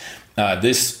tenant.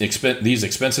 These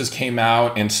expenses came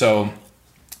out. And so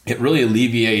it really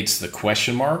alleviates the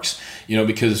question marks,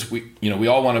 because we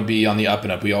all want to be on the up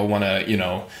and up. We all want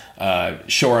to,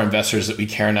 show our investors that we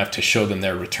care enough to show them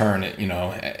their return,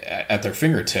 at their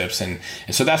fingertips. And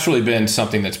so that's really been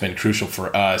something that's been crucial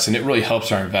for us. And it really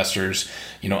helps our investors,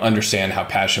 understand how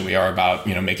passionate we are about,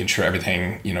 making sure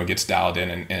everything, gets dialed in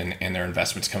and their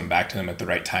investments coming back to them at the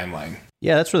right timeline.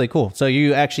 Yeah, that's really cool. So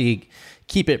you actually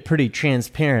keep it pretty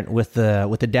transparent with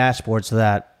the dashboard so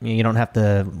that you don't have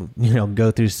to, go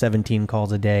through 17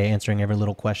 calls a day answering every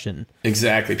little question.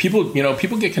 Exactly. People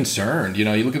get concerned. You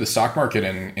look at the stock market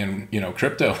and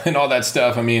crypto and all that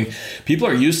stuff. I mean, people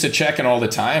are used to checking all the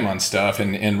time on stuff,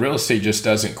 and real estate just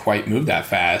doesn't quite move that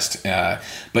fast.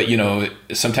 But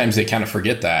sometimes they kind of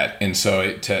forget that. And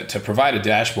so to provide a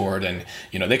dashboard, and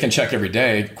they can check every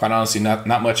day, quite honestly, not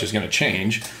much is going to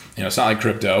change. It's not like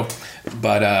crypto,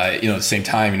 but at the same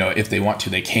time, if they want to,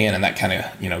 they can, and that kind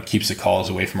of keeps the calls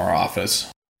away from our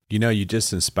office. You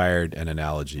just inspired an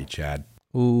analogy, Chad.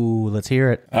 Ooh, let's hear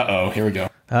it. Here we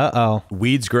go.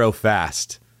 Weeds grow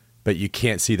fast, but you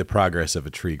can't see the progress of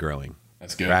a tree growing.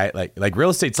 That's good, right? Like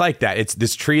real estate's like that. It's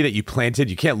this tree that you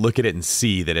planted. You can't look at it and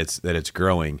see that it's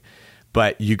growing,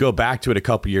 but you go back to it a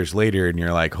couple years later, and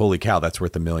you're like, "Holy cow, that's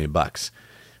worth $1 million."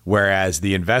 Whereas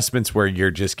the investments where you're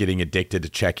just getting addicted to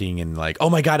checking and like, oh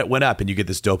my God, it went up, and you get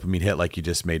this dopamine hit like you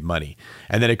just made money.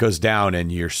 And then it goes down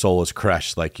and your soul is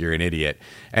crushed like you're an idiot.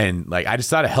 And like, I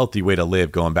just thought a healthy way to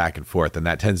live going back and forth. And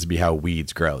that tends to be how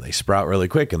weeds grow. They sprout really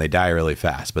quick and they die really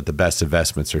fast. But the best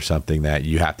investments are something that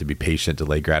you have to be patient,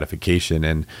 delay gratification.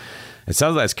 And it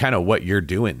sounds like that's kind of what you're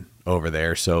doing over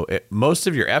there. So most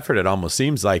of your effort, it almost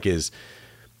seems like, is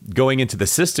going into the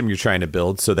system you're trying to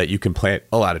build so that you can plant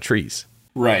a lot of trees.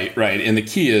 Right. And the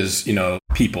key is,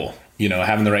 people,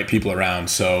 having the right people around.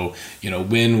 So,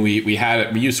 when we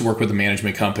used to work with a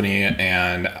management company,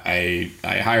 and I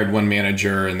hired one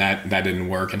manager, and that didn't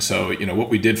work. And so, what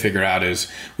we did figure out is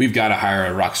we've got to hire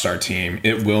a rock star team.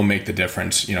 It will make the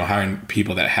difference, hiring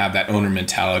people that have that owner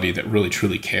mentality, that really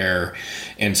truly care.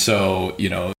 And so,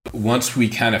 once we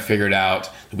kind of figured out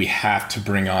that we have to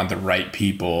bring on the right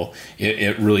people,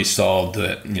 it really solved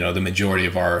the majority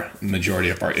of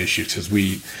our issues, because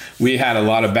we had a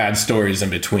lot of bad stories in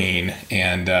between,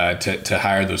 and to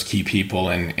hire those key people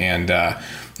and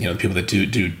people that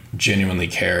do genuinely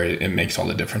care, it makes all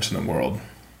the difference in the world.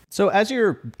 So as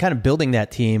you're kind of building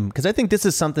that team, because I think this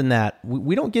is something that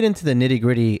we don't get into the nitty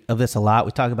gritty of this a lot.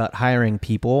 We talk about hiring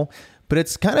people, but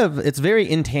it's very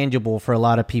intangible for a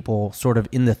lot of people sort of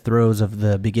in the throes of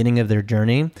the beginning of their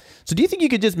journey. So do you think you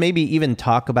could just maybe even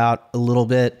talk about a little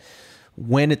bit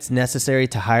when it's necessary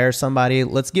to hire somebody?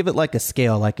 Let's give it like a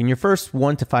scale. Like in your first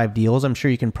 1 to 5 deals, I'm sure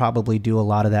you can probably do a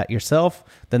lot of that yourself.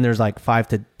 Then there's like 5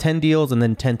 to 10 deals, and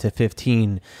then 10 to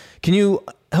 15. Can you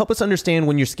help us understand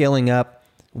when you're scaling up,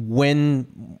 when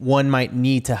one might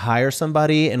need to hire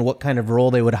somebody and what kind of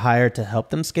role they would hire to help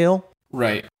them scale?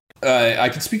 Right. I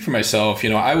can speak for myself.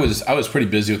 I was pretty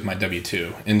busy with my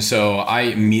W-2. And so I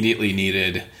immediately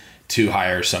needed to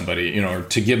hire somebody, or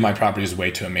to give my properties away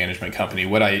to a management company.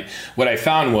 What I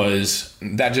found was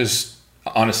that just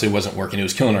honestly wasn't working. It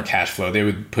was killing our cash flow. They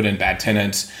would put in bad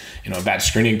tenants, a bad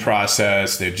screening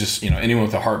process. They'd just, anyone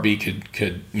with a heartbeat could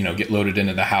get loaded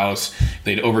into the house.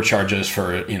 They'd overcharge us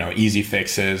for, easy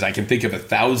fixes. I can think of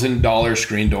 $1,000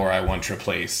 screen door I want to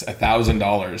replace,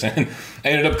 $1,000. And I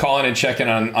ended up calling and checking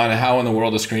on how in the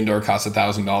world a screen door costs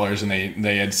 $1,000. And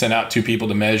they had sent out 2 people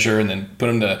to measure, and then put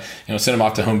them to, send them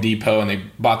off to Home Depot, and they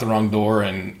bought the wrong door,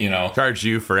 and, charge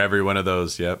you for every one of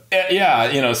those. Yep.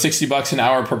 Yeah. $60 an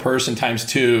hour per person times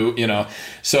 2,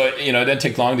 so, it didn't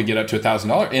take long to get up to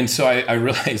 $1,000. And so I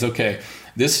realized, okay,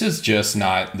 this is just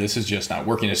not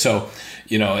working. And so,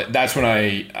 that's when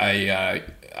I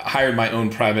hired my own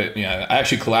private, I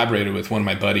actually collaborated with one of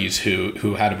my buddies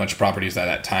who had a bunch of properties at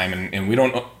that time. And we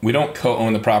don't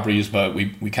co-own the properties, but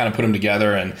we kind of put them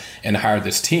together and hired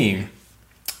this team.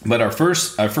 But our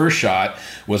first shot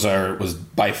was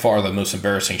by far the most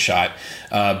embarrassing shot.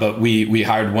 But we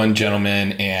hired one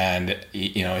gentleman, and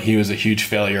he was a huge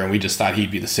failure, and we just thought he'd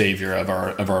be the savior of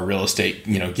our real estate.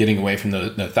 Getting away from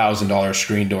the $1,000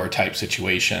 screen door type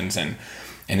situations, and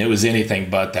it was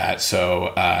anything but that.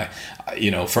 So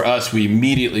for us, we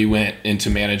immediately went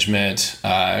into management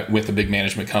with a big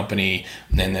management company,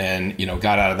 and then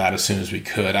got out of that as soon as we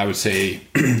could. I would say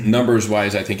numbers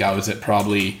wise, I think I was at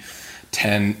probably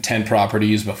 10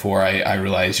 properties before I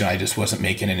realized, I just wasn't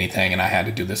making anything, and I had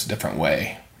to do this a different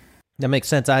way. That makes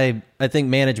sense. I think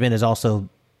management is also,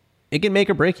 it can make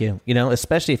or break you,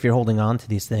 especially if you're holding on to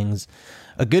these things.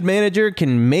 A good manager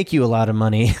can make you a lot of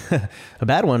money. A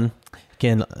bad one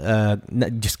can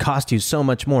just cost you so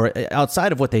much more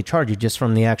outside of what they charge you, just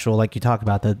from the actual, like you talk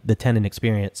about, the tenant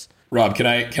experience. Rob, can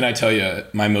I tell you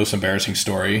my most embarrassing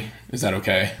story? Is that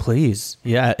okay? Please.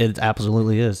 Yeah, it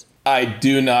absolutely is. I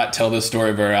do not tell this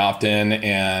story very often,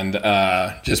 and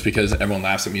just because everyone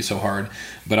laughs at me so hard,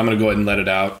 but I'm going to go ahead and let it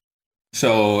out.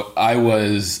 So I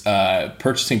was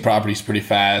purchasing properties pretty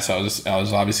fast. I was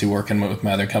obviously working with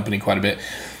my other company quite a bit,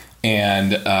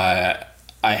 and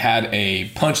I had a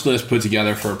punch list put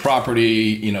together for a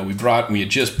property. We had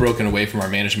just broken away from our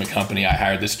management company. I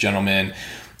hired this gentleman,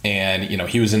 and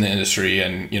he was in the industry,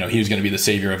 and he was going to be the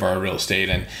savior of our real estate.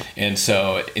 And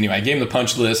so anyway, I gave him the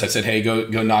punch list. I said, hey,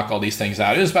 go knock all these things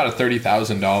out. It was about a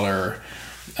 $30,000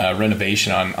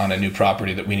 renovation on a new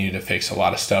property that we needed to fix a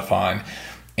lot of stuff on.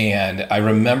 And I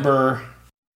remember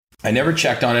I never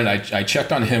checked on it. I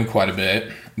checked on him quite a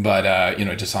bit, but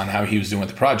just on how he was doing with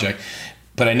the project.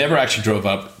 But I never actually drove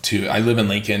up to, I live in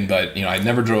Lincoln, but I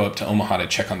never drove up to Omaha to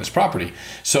check on this property.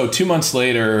 So 2 months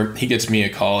later, he gets me a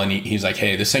call, and he's like,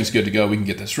 hey, this thing's good to go. We can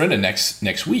get this rented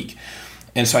next week.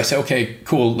 And so I said, okay,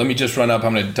 cool. Let me just run up.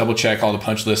 I'm going to double check all the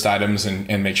punch list items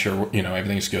and make sure,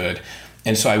 everything's good.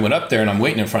 And so I went up there and I'm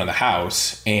waiting in front of the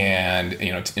house, and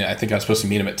I think I was supposed to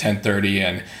meet him at 10:30,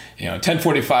 and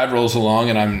 10:45 rolls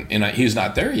along, and he's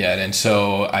not there yet. And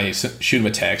so I shoot him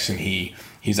a text, and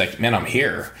he's like, "Man, I'm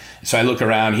here." So I look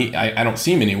around, I don't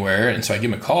see him anywhere, and so I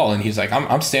give him a call, and he's like,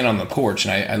 "I'm standing on the porch,"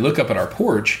 and I look up at our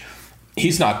porch,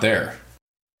 he's not there.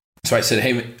 So I said,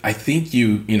 "Hey, I think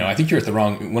you're at the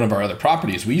wrong one of our other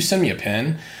properties. Will you send me a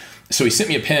pin?" So he sent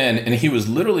me a pin, and he was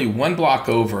literally 1 block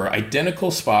over, identical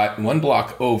spot, 1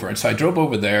 block over. And so I drove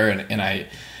over there, and I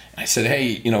said,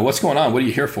 "Hey, what's going on? What are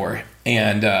you here for?"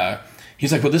 And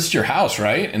he's like, "Well, this is your house,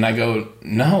 right?" And I go,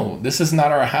 "No, this is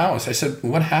not our house." I said,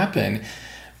 "What happened?"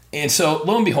 And so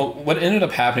lo and behold, what ended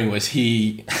up happening was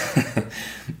he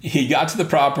got to the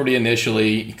property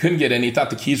initially, he couldn't get in, he thought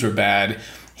the keys were bad.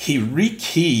 He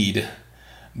rekeyed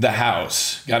the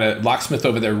house, got a locksmith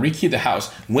over there, rekeyed the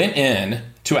house, went in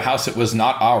to a house that was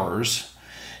not ours,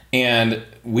 and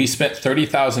we spent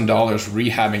 $30,000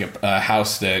 rehabbing a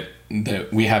house that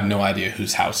we have no idea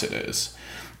whose house it is.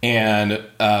 And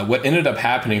what ended up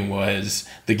happening was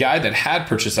the guy that had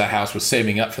purchased that house was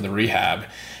saving up for the rehab,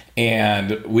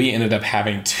 and we ended up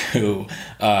having to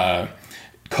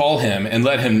call him and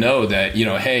let him know that,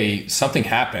 hey, something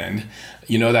happened.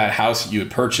 That house you had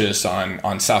purchased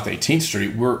on South 18th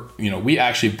Street, we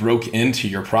actually broke into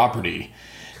your property,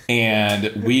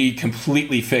 and we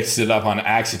completely fixed it up on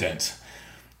accident.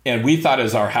 And we thought it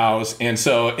was our house. And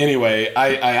so anyway,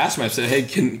 I asked him, I said, "Hey,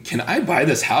 can I buy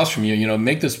this house from you?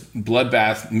 Make this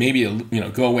bloodbath, maybe,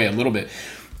 go away a little bit."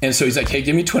 And so he's like, "Hey,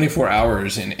 give me 24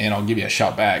 hours and I'll give you a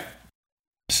shout back."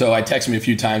 So I texted him a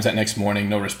few times that next morning,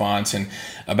 no response. And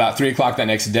about 3:00 that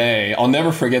next day, I'll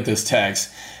never forget this text.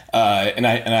 And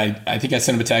I think I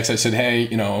sent him a text. I said, "Hey,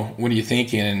 what are you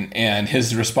thinking?" And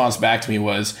his response back to me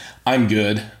was, "I'm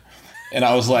good." And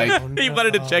I was like, he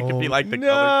wanted to check if he liked the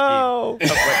color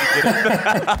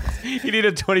scheme. He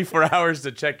needed 24 hours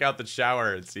to check out the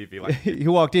shower and see if he liked it. He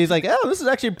walked in, he's like, "Oh, this is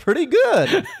actually pretty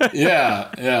good." Yeah,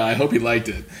 I hope he liked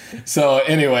it. So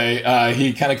anyway,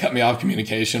 he kind of cut me off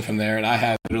communication from there, and I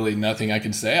had literally nothing I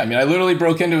could say. I mean, I literally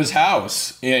broke into his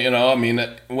house. What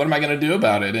am I going to do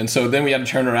about it? And so then we had to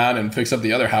turn around and fix up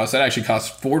the other house. That actually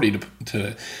cost $40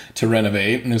 to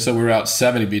renovate, and so we were out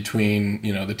 $70 between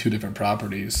the two different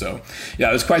properties. So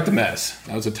yeah, it was quite the mess.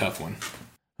 That was a tough one.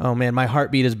 Oh man, my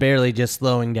heartbeat is barely just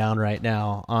slowing down right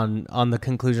now on the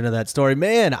conclusion of that story.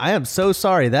 Man, I am so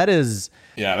sorry. That's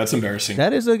embarrassing.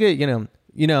 That is a good,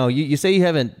 you say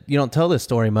you don't tell this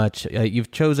story much.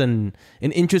 You've chosen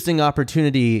an interesting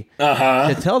opportunity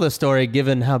to tell the story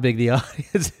given how big the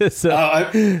audience is.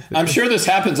 I'm sure this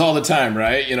happens all the time,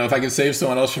 right? If I can save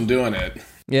someone else from doing it.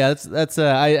 Yeah, that's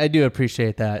I do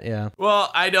appreciate that. Yeah.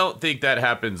 Well, I don't think that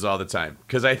happens all the time,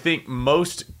 because I think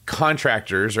most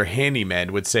contractors or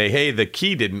handymen would say, "Hey, the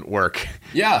key didn't work.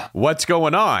 Yeah. What's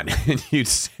going on?" And you'd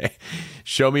say,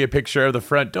 "Show me a picture of the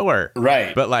front door."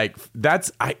 Right. But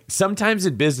sometimes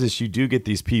in business you do get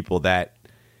these people that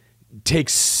take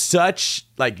such,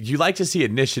 you like to see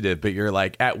initiative, but you're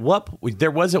like,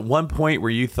 there wasn't one point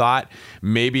where you thought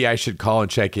maybe I should call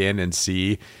and check in and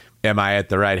see, am I at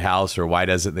the right house, or why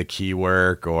doesn't the key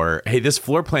work, or hey, this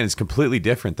floor plan is completely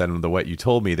different than what you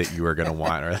told me that you were going to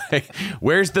want, or like,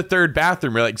 where's the third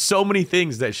bathroom, or like so many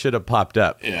things that should have popped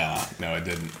up. Yeah, no, it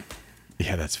didn't.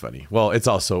 Yeah, that's funny. Well, it's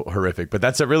also horrific, but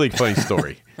that's a really funny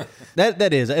story.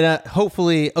 That is, and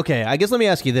hopefully, okay, I guess let me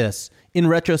ask you this. In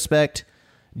retrospect,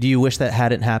 do you wish that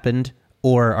hadn't happened,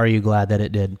 or are you glad that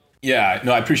it did? Yeah,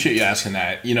 no, I appreciate you asking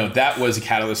that. That was a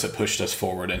catalyst that pushed us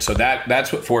forward. And so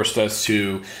that's what forced us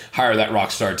to hire that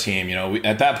rockstar team.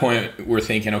 At that point, we're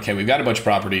thinking, okay, we've got a bunch of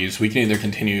properties. We can either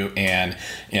continue and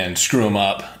screw them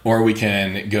up, or we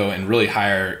can go and really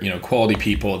hire, quality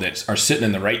people that are sitting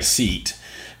in the right seat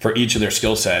for each of their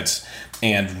skill sets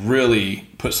and really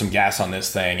put some gas on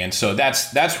this thing. And so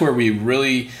that's where we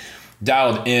really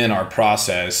dialed in our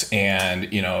process, and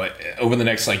over the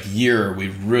next year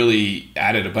we've really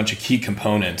added a bunch of key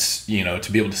components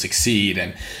to be able to succeed.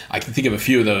 And I can think of a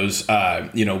few of those.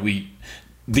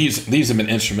 These have been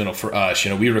instrumental for us.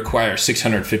 We require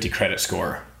 650 credit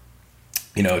score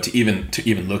to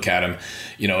even look at them.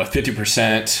 A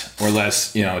 50% or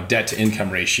less debt to income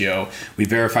ratio. We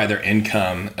verify their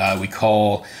income. We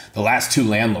call the last two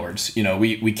landlords.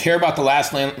 We care about the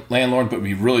last landlord, but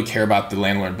we really care about the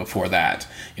landlord before that,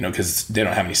 because they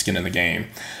don't have any skin in the game.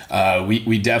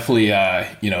 We definitely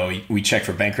we check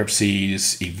for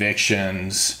bankruptcies,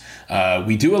 evictions.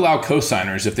 We do allow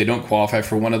co-signers if they don't qualify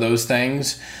for one of those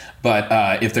things.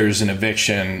 But if there's an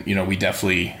eviction, we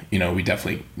definitely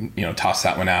toss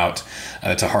that one out.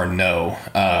 It's a hard no.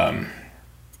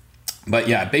 But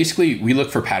yeah, basically we look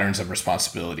for patterns of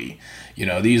responsibility.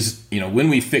 These, when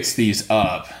we fix these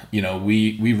up,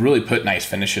 we really put nice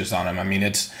finishes on them. I mean,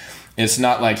 it's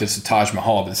not like it's a Taj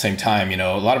Mahal, but at the same time,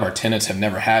 a lot of our tenants have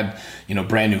never had,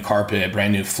 brand new carpet,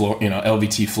 brand new floor,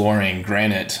 LVT flooring,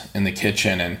 granite in the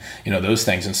kitchen, and, those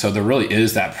things. And so there really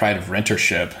is that pride of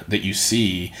rentership that you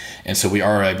see. And so we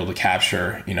are able to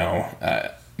capture,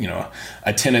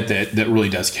 a tenant that really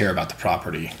does care about the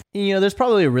property. There's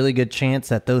probably a really good chance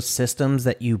that those systems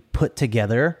that you put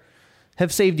together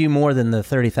have saved you more than the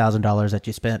 $30,000 that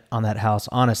you spent on that house.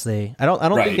 Honestly, I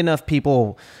don't think enough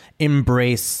people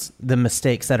embrace the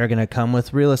mistakes that are going to come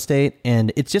with real estate,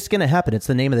 and it's just going to happen. It's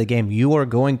the name of the game. You are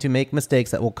going to make mistakes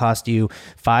that will cost you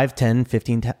 $5, $10,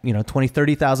 $15, $20,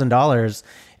 $30,000.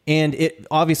 And it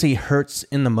obviously hurts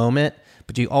in the moment,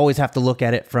 but you always have to look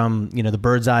at it from, the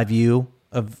bird's eye view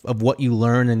of what you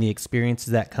learn and the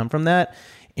experiences that come from that.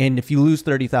 And if you lose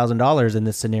 $30,000 in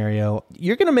this scenario,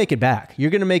 you're going to make it back. You're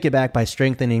going to make it back by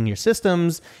strengthening your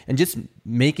systems and just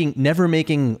never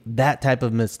making that type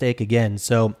of mistake again.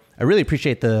 So I really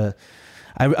appreciate I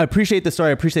appreciate the story.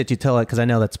 I appreciate you tell it, because I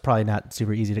know that's probably not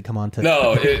super easy to come on to.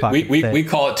 No, we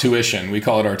call it tuition. We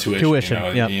call it our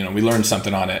tuition. Yep. We learned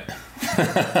something on it.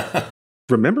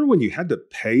 Remember when you had to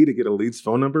pay to get a lead's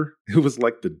phone number? It was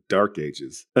like the dark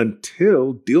ages,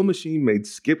 until Deal Machine made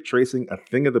skip tracing a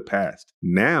thing of the past.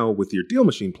 Now, with your Deal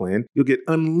Machine plan, you'll get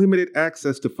unlimited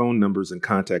access to phone numbers and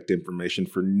contact information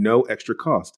for no extra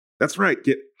cost. That's right,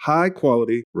 get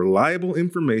high-quality, reliable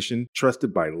information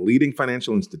trusted by leading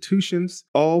financial institutions,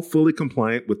 all fully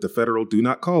compliant with the federal Do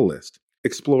Not Call list.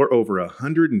 Explore over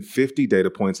 150 data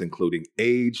points, including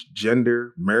age,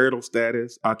 gender, marital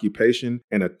status, occupation,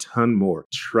 and a ton more.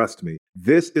 Trust me,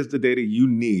 this is the data you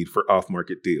need for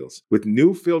off-market deals. With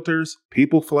new filters,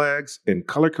 people flags, and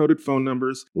color-coded phone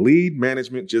numbers, lead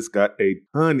management just got a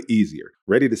ton easier.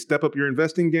 Ready to step up your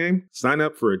investing game? Sign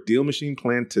up for a Deal Machine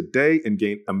plan today and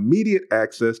gain immediate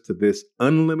access to this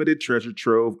unlimited treasure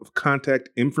trove of contact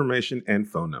information and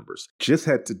phone numbers. Just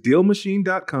head to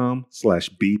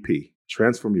dealmachine.com/BP.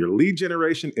 Transform your lead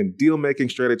generation and deal-making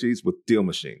strategies with Deal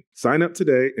Machine. Sign up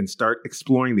today and start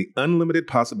exploring the unlimited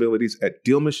possibilities at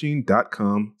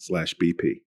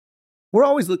dealmachine.com/BP. We're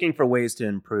always looking for ways to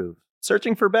improve,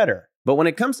 searching for better. But when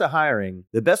it comes to hiring,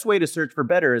 the best way to search for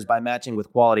better is by matching with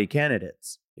quality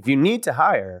candidates. If you need to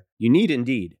hire, you need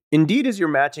Indeed. Indeed is your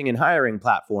matching and hiring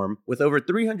platform with over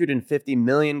 350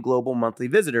 million global monthly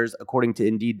visitors, according to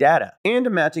Indeed data, and a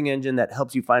matching engine that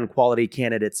helps you find quality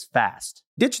candidates fast.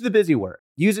 Ditch the busy work.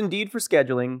 Use Indeed for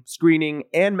scheduling, screening,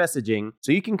 and messaging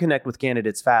so you can connect with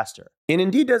candidates faster. And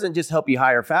Indeed doesn't just help you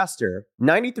hire faster.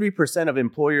 93% of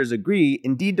employers agree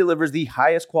Indeed delivers the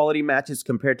highest quality matches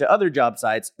compared to other job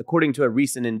sites, according to a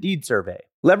recent Indeed survey.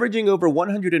 Leveraging over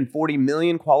 140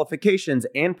 million qualifications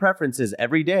and preferences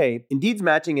every day, Indeed's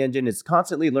matching engine is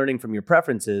constantly learning from your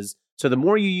preferences, so the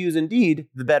more you use Indeed,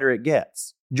 the better it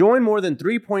gets. Join more than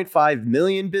 3.5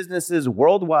 million businesses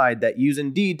worldwide that use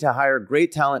Indeed to hire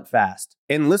great talent fast.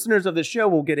 And listeners of the show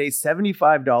will get a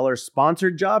 $75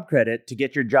 sponsored job credit to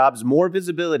get your jobs more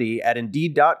visibility at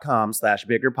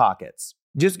Indeed.com/biggerpockets.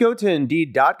 Just go to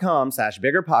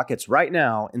Indeed.com/biggerpockets right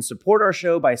now and support our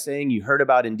show by saying you heard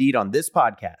about Indeed on this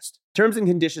podcast. Terms and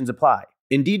conditions apply.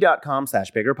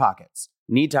 Indeed.com/biggerpockets.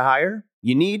 Need to hire?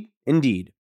 You need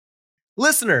Indeed.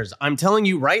 Listeners, I'm telling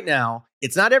you right now,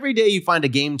 it's not every day you find a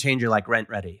game changer like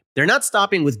RentRedi. They're not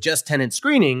stopping with just tenant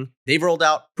screening. They've rolled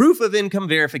out proof of income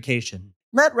verification.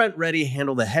 Let RentRedi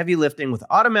handle the heavy lifting with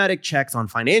automatic checks on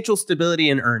financial stability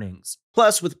and earnings.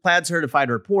 Plus, with Plaid certified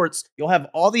reports, you'll have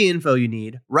all the info you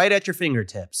need right at your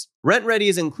fingertips. RentRedi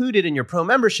is included in your pro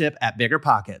membership at Bigger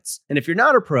Pockets. And if you're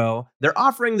not a pro, they're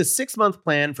offering the 6-month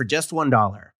plan for just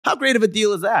 $1. How great of a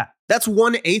deal is that? That's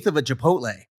 1/8 of a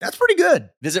Chipotle. That's pretty good.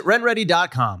 Visit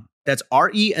rentredi.com. That's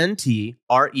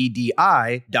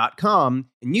RENTREDI.com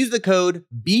and use the code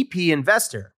BP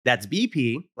Investor. That's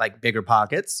BP, like Bigger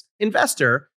Pockets,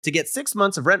 Investor, to get 6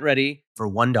 months of RentRedi for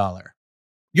 $1.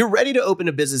 You're ready to open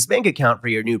a business bank account for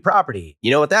your new property.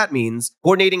 You know what that means?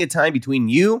 Coordinating a time between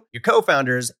you, your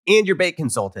co-founders, and your bank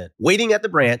consultant. Waiting at the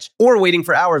branch or waiting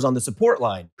for hours on the support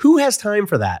line. Who has time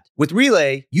for that? With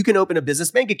Relay, you can open a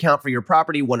business bank account for your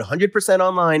property 100%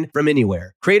 online from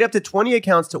anywhere. Create up to 20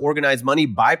 accounts to organize money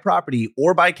by property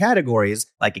or by categories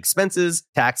like expenses,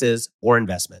 taxes, or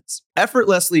investments.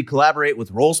 Effortlessly collaborate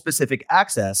with role-specific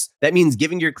access. That means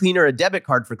giving your cleaner a debit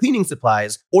card for cleaning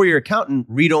supplies or your accountant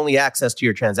read-only access to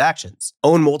your transactions.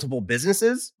 Own multiple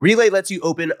businesses? Relay lets you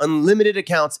open unlimited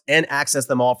accounts and access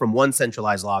them all from one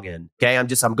centralized login. Okay, I'm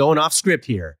going off script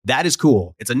here. That is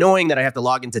cool. It's annoying that I have to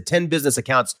log into 10 business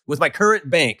accounts with my current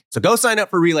bank. So go sign up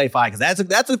for RelayFi because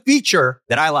that's a feature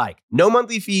that I like. No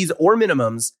monthly fees or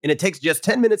minimums, and it takes just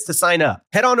 10 minutes to sign up.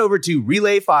 Head on over to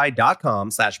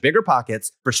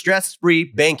relayfi.com/biggerpockets for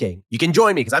stress-free banking. You can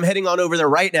join me because I'm heading on over there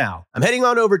right now. I'm heading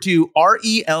on over to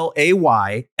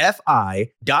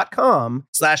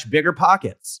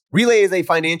relayfi.com/biggerpockets. Relay is a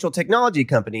financial technology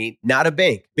company, not a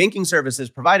bank. Banking services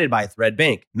provided by Thread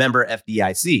Bank, member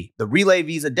FDIC. The Relay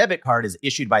Visa debit card is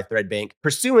issued by Thread Bank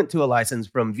pursuant to a license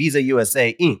from Visa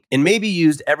USA Inc. and may be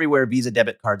used everywhere Visa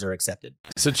debit cards are accepted.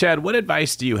 So, Chad, what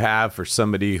advice do you have for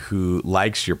somebody who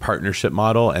likes your partnership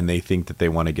model and they think that they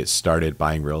want to get started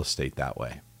buying real estate that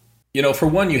way? For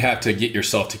one, you have to get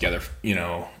yourself together.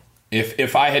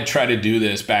 If I had tried to do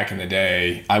this back in the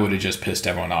day, I would have just pissed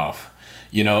everyone off.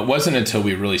 It wasn't until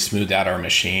we really smoothed out our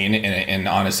machine, and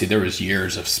honestly, there was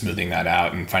years of smoothing that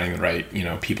out and finding the right,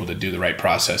 people to do the right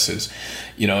processes.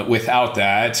 Without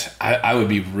that, I would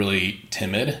be really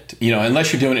timid,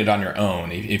 unless you're doing it on your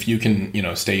own. If you can,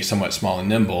 stay somewhat small and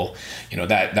nimble,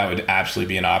 that would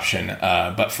absolutely be an option.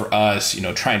 But for us,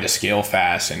 trying to scale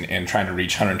fast and trying to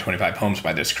reach 125 homes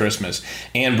by this Christmas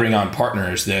and bring on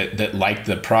partners that like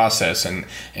the process and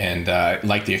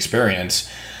like the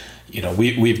experience,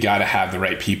 we've got to have the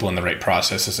right people and the right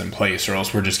processes in place, or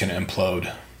else we're just going to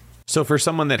implode. So for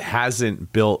someone that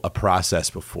hasn't built a process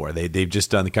before, they've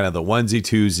just done kind of the onesie,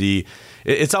 twosie.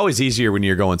 It's always easier when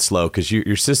you're going slow because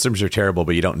your systems are terrible,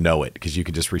 but you don't know it because you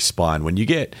can just respond. When you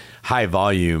get high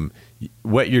volume,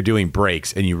 what you're doing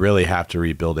breaks and you really have to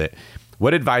rebuild it.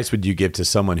 What advice would you give to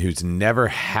someone who's never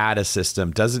had a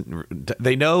system?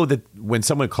 They know that when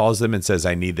someone calls them and says,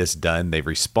 I need this done, they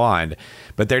respond,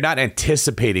 but they're not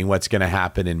anticipating what's going to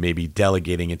happen and maybe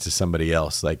delegating it to somebody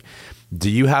else. Like,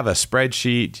 do you have a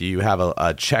spreadsheet? Do you have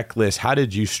a checklist? How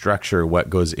did you structure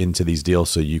what goes into these deals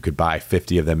so you could buy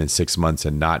 50 of them in 6 months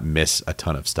and not miss a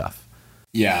ton of stuff?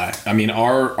 Yeah, I mean,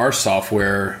 our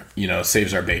software,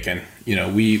 saves our bacon.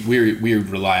 We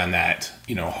rely on that,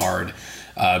 hard.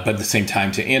 But at the same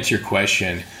time, to answer your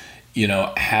question,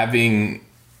 having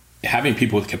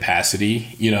people with capacity,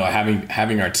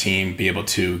 having our team be able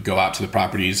to go out to the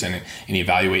properties and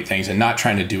evaluate things and not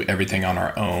trying to do everything on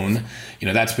our own.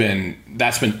 That's been,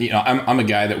 I'm a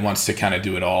guy that wants to kind of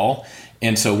do it all.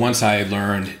 And so once I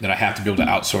learned that I have to be able to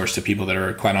outsource to people that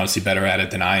are quite honestly better at it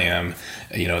than I am,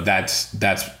 that's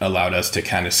allowed us to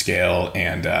kind of scale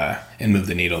and move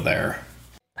the needle there.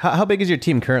 How big is your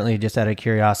team currently, just out of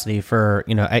curiosity, for,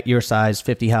 at your size,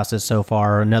 50 houses so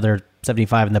far, another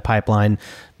 75 in the pipeline?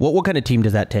 What kind of team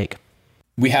does that take?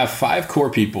 We have 5 core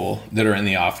people that are in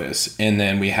the office, and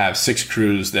then we have 6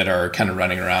 crews that are kind of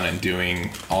running around and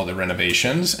doing all the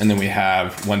renovations. And then we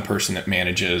have 1 person that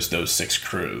manages those 6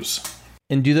 crews.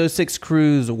 And do those 6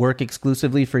 crews work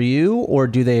exclusively for you, or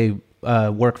do they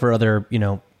work for other,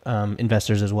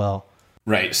 investors as well?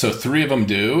 Right. So 3 of them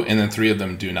do, and then 3 of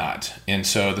them do not. And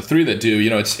so the 3 that do,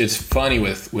 it's funny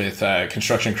with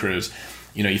construction crews,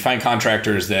 you find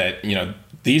contractors that,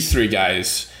 these 3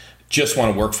 guys just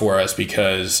want to work for us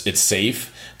because it's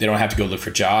safe. They don't have to go look for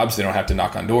jobs. They don't have to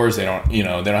knock on doors. They don't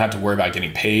have to worry about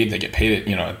getting paid. They get paid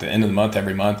at the end of the month,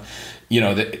 every month.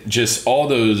 Just all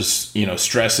those,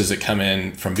 stresses that come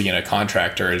in from being a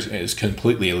contractor is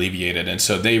completely alleviated. And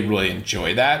so they really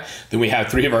enjoy that. Then we have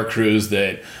 3 of our crews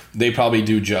that they probably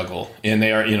do juggle, and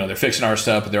they are, they're fixing our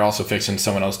stuff, but they're also fixing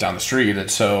someone else down the street. And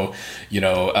so,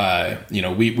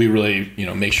 we really,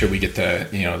 make sure we get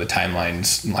the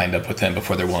timelines lined up with them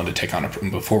before they're willing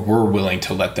to before we're willing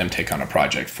to let them take on a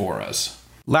project for us.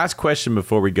 Last question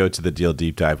before we go to the deal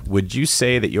deep dive. Would you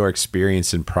say that your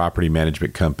experience in property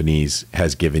management companies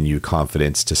has given you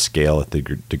confidence to scale at the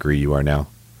degree you are now?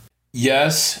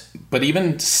 Yes, but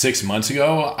even 6 months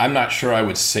ago, I'm not sure I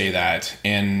would say that.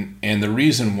 And the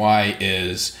reason why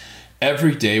is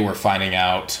every day we're finding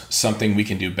out something we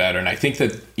can do better. And I think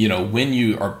that, when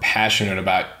you are passionate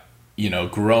about,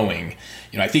 growing,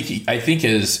 I think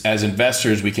as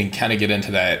investors, we can kind of get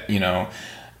into that,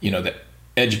 the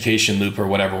education loop or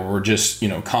whatever. We're just,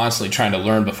 constantly trying to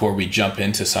learn before we jump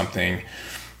into something.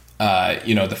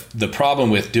 The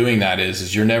problem with doing that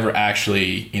is you're never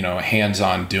actually,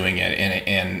 hands-on doing it.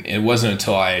 And it wasn't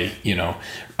until I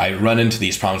run into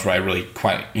these problems where I really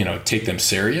quite, take them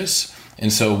serious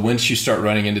And so once you start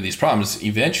running into these problems,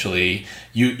 eventually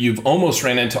you've almost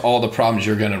ran into all the problems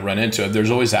you're going to run into. There's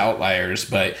always outliers,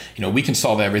 but we can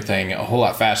solve everything a whole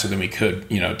lot faster than we could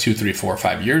 2, 3, 4,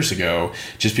 5 years ago,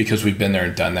 just because we've been there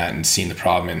and done that and seen the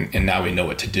problem, and now we know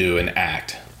what to do and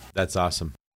act. That's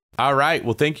awesome. All right.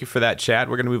 Well, thank you for that, Chad.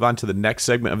 We're going to move on to the next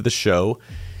segment of the show,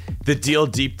 the Deal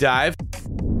Deep Dive.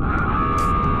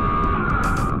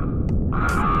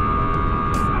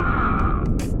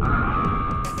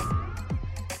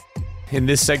 In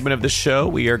this segment of the show,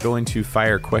 we are going to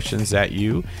fire questions at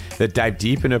you that dive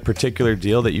deep into a particular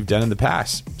deal that you've done in the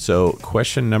past. So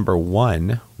question number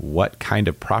 1, what kind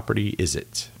of property is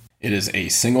it? It is a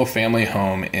single family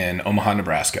home in Omaha,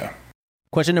 Nebraska.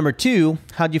 Question number 2,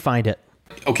 how'd you find it?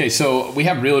 Okay, so we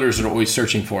have realtors that are always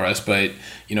searching for us, but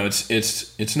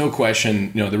it's no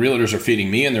question, the realtors are feeding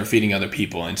me and they're feeding other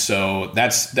people. And so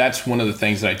that's one of the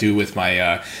things that I do with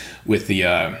my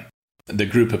the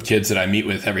group of kids that I meet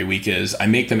with every week is I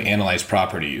make them analyze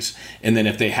properties. And then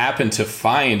if they happen to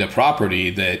find a property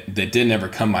that didn't ever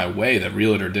come my way, the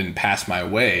realtor didn't pass my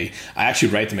way, I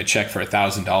actually write them a check for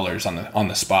 $1,000 on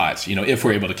the spot. If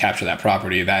we're able to capture that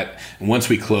property, that once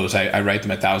we close, I write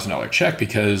them $1,000 check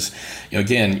because,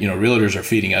 again, realtors are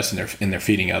feeding us and they're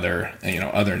feeding other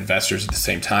investors at the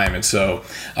same time. And so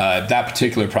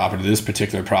this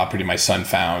particular property, my son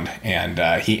found,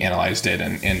 and he analyzed it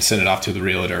and sent it off to the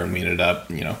realtor, and we ended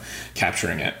up,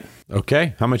 capturing it.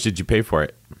 Okay. How much did you pay for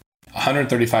it?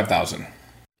 $135,000.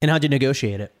 And how'd you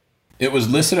negotiate it? It was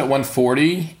listed at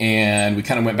 $140, and we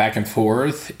kind of went back and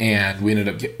forth, and we ended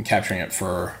up capturing it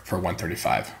for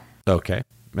 $135. Okay.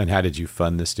 And how did you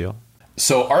fund this deal?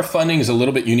 So our funding is a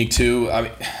little bit unique too,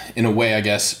 in a way, I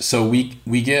guess. So we get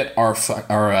we get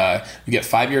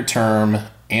 5-year term,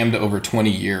 and over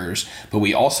 20 years, but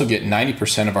we also get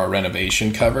 90% of our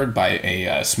renovation covered by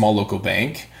a small local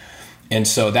bank. And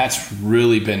so that's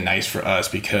really been nice for us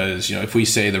because, if we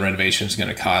say the renovation is going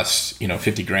to cost,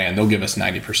 $50,000, they'll give us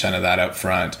 90% of that up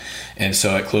front. And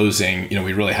so at closing,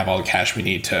 we really have all the cash we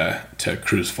need to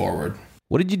cruise forward.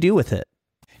 What did you do with it?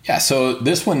 Yeah, so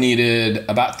this one needed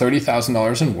about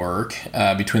 $30,000 in work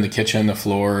between the kitchen, the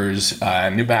floors,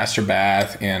 new master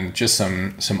bath, and just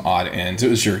some odd ends. It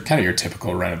was your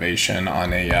typical renovation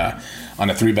on a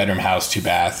 3-bedroom house,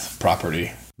 2-bath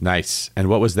property. Nice. And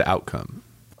what was the outcome?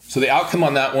 So the outcome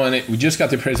on that one, we just got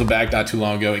the appraisal back not too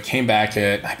long ago. It came back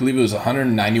at, I believe it was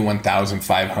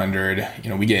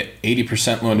 $191,500. We get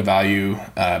 80% loan to value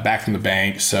back from the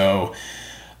bank. So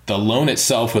the loan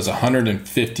itself was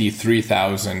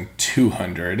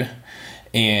 $153,200,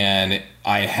 and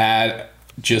I had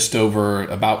just over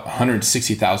about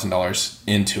 $160,000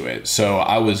 into it. So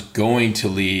I was going to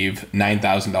leave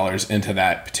 $9,000 into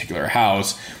that particular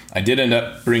house. I did end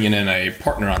up bringing in a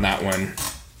partner on that one,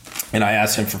 and I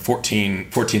asked him for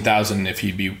 $14,000 if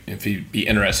he'd be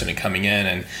interested in coming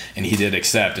in, and he did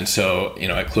accept. And so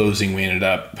at closing, we ended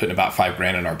up putting about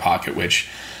 $5,000 in our pocket, which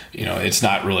it's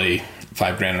not really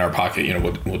 $5,000 in our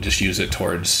pocket. We'll just use it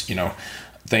towards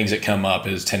things that come up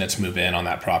as tenants move in on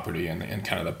that property and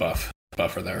kind of the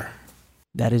buffer there.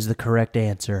 That is the correct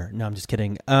answer. No, I'm just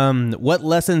kidding. What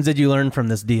lessons did you learn from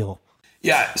this deal?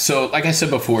 Yeah, so like I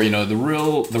said before, the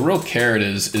real carrot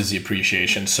is the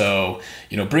appreciation. So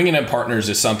bringing in partners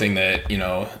is something that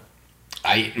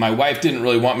my wife didn't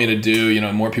really want me to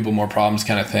do, more people, more problems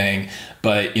kind of thing.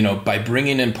 But, by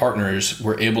bringing in partners,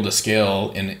 we're able to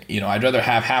scale. And, I'd rather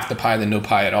have half the pie than no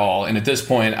pie at all. And at this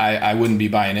point, I wouldn't be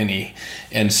buying any.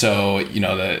 And so,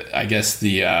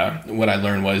 what I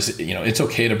learned was, it's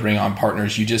okay to bring on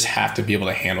partners. You just have to be able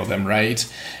to handle them right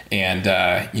and,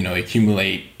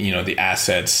 accumulate, the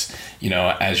assets,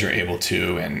 as you're able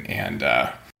to. And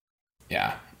I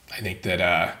think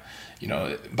that,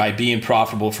 by being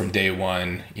profitable from day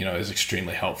one, is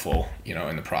extremely helpful,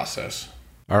 in the process.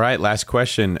 All right. Last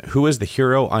question. Who is the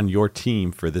hero on your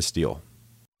team for this deal?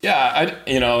 Yeah,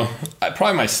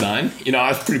 probably my son. I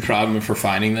was pretty proud of him for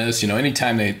finding this.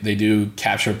 Anytime they do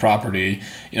capture a property,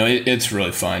 it's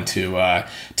really fun to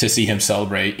see him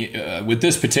celebrate. With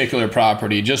this particular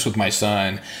property, just with my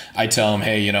son, I tell him,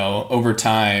 hey, over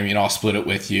time, I'll split it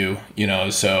with you.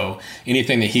 So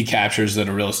anything that he captures that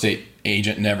a real estate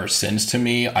agent never sends to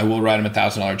me, I will write him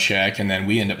 $1,000 check, and then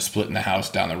we end up splitting the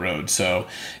house down the road. So,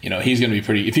 he's going to be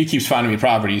pretty. If he keeps finding me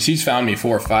properties, he's found me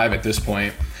 4 or 5 at this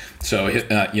point. So,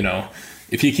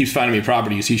 if he keeps finding me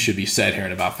properties, he should be set here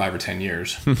in about 5 or 10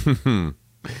 years.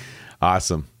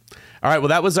 Awesome. All right. Well,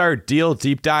 that was our deal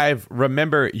deep dive.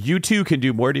 Remember, you too can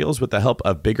do more deals with the help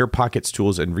of Bigger Pockets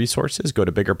tools and resources. Go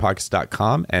to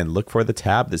biggerpockets.com and look for the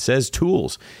tab that says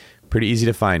tools. Pretty easy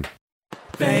to find.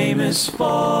 Famous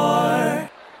for.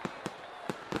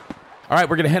 All right,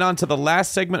 we're going to head on to the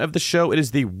last segment of the show. It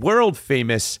is the world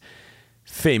famous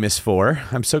for.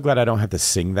 I'm so glad I don't have to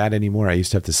sing that anymore. I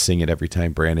used to have to sing it every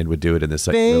time Brandon would do it in this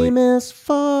like famous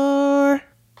for.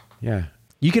 Yeah.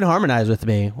 You can harmonize with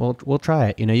me. We'll try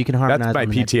it. You can harmonize. That's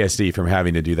my PTSD from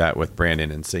having to do that with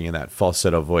Brandon and singing that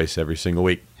falsetto voice every single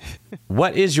week.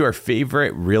 What is your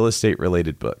favorite real estate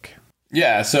related book?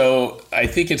 Yeah, so I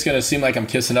think it's going to seem like I'm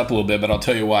kissing up a little bit, but I'll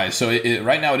tell you why. So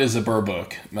right now it is the BRRRR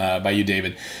book by you,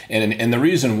 David. And the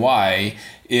reason why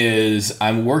is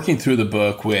I'm working through the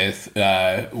book with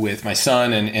my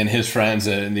son and his friends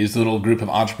and these little group of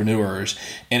entrepreneurs.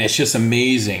 And it's just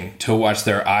amazing to watch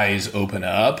their eyes open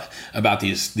up about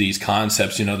these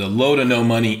concepts, the low to no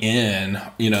money in,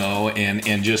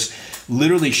 and just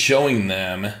literally showing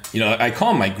them, I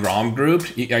call them my Grom group.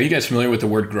 Are you guys familiar with the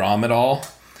word Grom at all?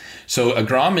 So a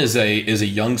Grom is a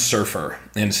young surfer.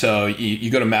 And so you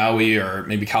go to Maui or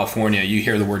maybe California, you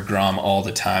hear the word Grom all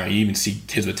the time. You even see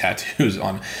kids with tattoos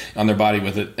on their body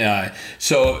with it.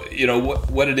 So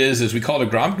what it is we call it a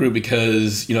Grom group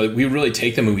because, we really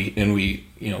take them and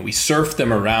we surf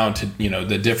them around to,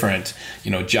 the different,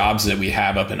 jobs that we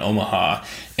have up in Omaha.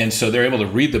 And so they're able to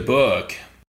read the book,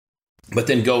 but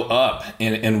then go up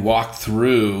and walk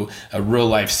through a real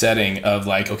life setting of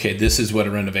like, okay, this is what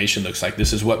a renovation looks like.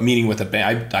 This is what meeting with a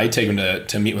bank. I take them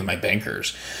to meet with my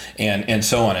bankers and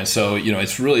so on. And so,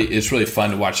 it's really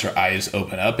fun to watch their eyes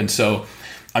open up. And so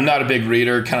I'm not a big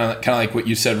reader, kind of like what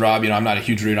you said, Rob, I'm not a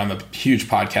huge reader. I'm a huge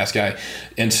podcast guy.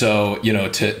 And so,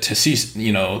 to see,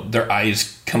 their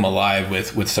eyes come alive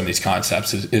with some of these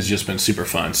concepts has just been super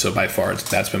fun. So by far,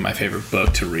 that's been my favorite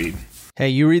book to read. Hey,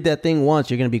 you read that thing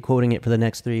once, you're going to be quoting it for the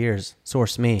next 3 years.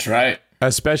 Source me. That's right.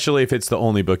 Especially if it's the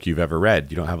only book you've ever read.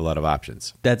 You don't have a lot of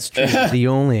options. That's true.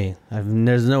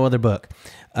 There's no other book.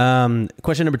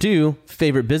 Question number 2,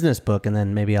 favorite business book, and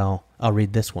then maybe I'll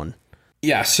read this one.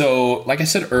 Yeah, so like I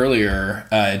said earlier,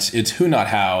 it's Who Not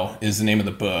How is the name of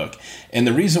the book. And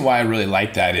the reason why I really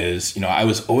like that is, I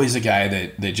was always a guy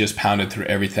that just pounded through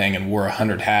everything and wore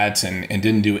 100 hats and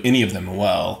didn't do any of them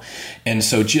well. And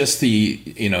so just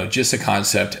the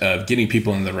concept of getting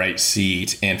people in the right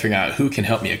seat and figuring out who can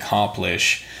help me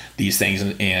accomplish these things.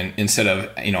 And instead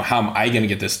of, how am I going to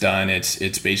get this done?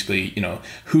 It's basically,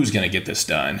 who's going to get this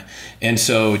done? And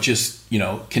so just,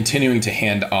 continuing to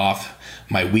hand off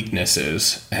my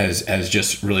weaknesses has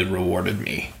just really rewarded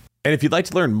me. And if you'd like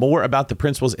to learn more about the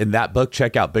principles in that book,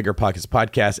 check out Bigger Pockets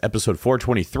Podcast, episode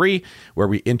 423, where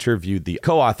we interviewed the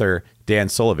co-author, Dan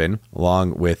Sullivan,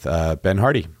 along with Ben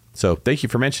Hardy. So thank you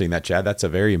for mentioning that, Chad. That's a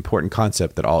very important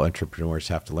concept that all entrepreneurs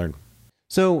have to learn.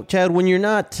 So, Chad, when you're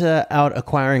not out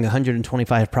acquiring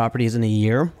 125 properties in a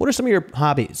year, what are some of your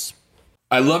hobbies?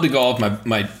 I love to golf.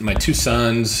 My two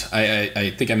sons,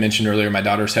 I think I mentioned earlier, my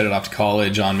daughter's headed off to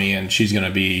college on me, and she's going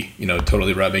to be,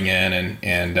 totally rubbing in,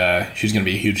 and she's going to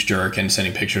be a huge jerk and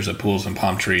sending pictures of pools and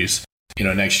palm trees,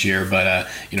 next year. But,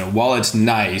 while it's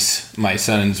nice, my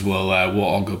sons will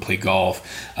all go play golf.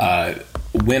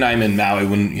 When I'm in Maui,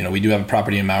 when, we do have a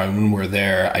property in Maui, when we're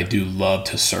there, I do love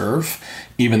to surf,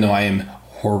 even though I am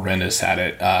horrendous at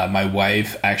it. My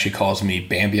wife actually calls me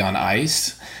Bambi on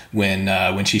ice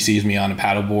when she sees me on a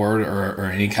paddleboard or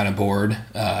any kind of board.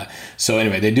 So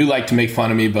anyway, they do like to make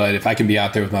fun of me, but if I can be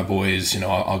out there with my boys,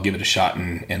 I'll give it a shot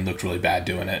and look really bad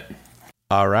doing it.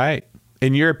 All right.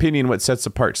 In your opinion, what sets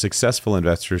apart successful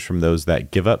investors from those that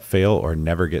give up, fail, or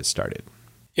never get started?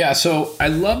 Yeah, so I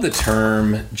love the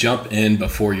term jump in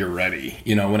before you're ready.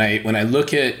 When I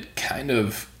look at kind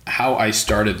of how I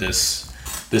started this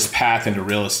path into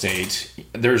real estate,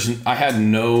 I had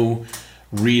no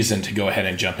reason to go ahead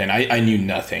and jump in. I knew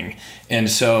nothing. And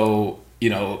so,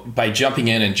 by jumping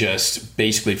in and just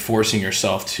basically forcing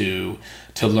yourself to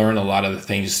learn a lot of the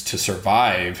things to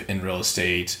survive in real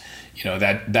estate,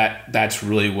 that's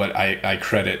really what I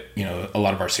credit, a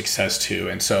lot of our success to.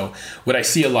 And so what I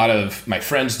see a lot of my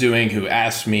friends doing who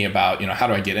ask me about, how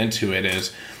do I get into it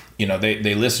is,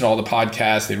 they listen to all the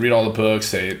podcasts, they read all the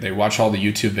books, they watch all the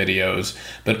YouTube videos,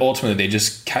 but ultimately they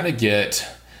just kind of get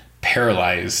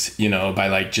paralyzed, by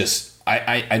like, just,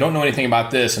 I don't know anything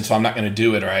about this, and so I'm not going to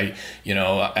do it. Or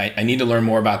I need to learn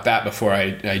more about that before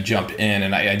I jump in.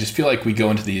 And I just feel like we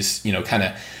go into these, kind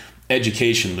of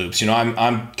education loops.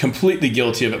 I'm completely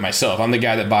guilty of it myself. I'm the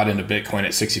guy that bought into Bitcoin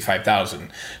at 65,000.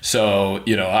 So,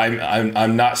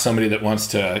 I'm not somebody that wants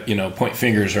to, point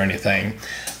fingers or anything,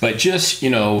 but just,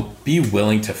 be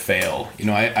willing to fail.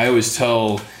 I always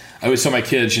tell my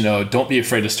kids, don't be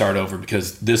afraid to start over,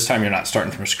 because this time you're not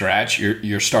starting from scratch.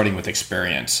 You're starting with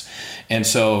experience. And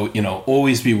so,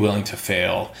 always be willing to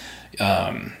fail.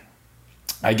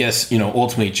 I guess,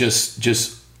 ultimately just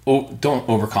don't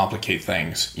overcomplicate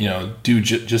things.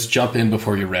 Just jump in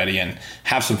before you're ready and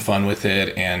have some fun with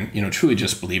it, and truly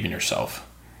just believe in yourself.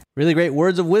 Really great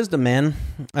words of wisdom, man.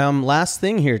 Last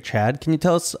thing here, Chad, can you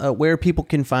tell us where people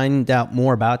can find out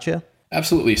more about you?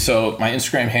 Absolutely. So my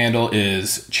Instagram handle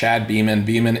is Chad Beeman.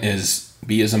 Beeman is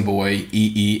B as in boy,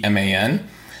 EEMAN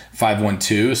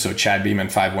 512. So Chad Beeman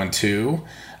 512.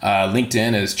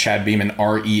 LinkedIn is Chad Beeman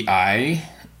REI.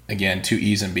 Again, 2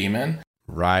 E's in Beeman.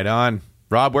 Right on.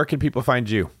 Rob, where can people find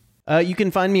you? You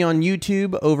can find me on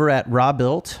YouTube over at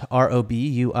Robuilt,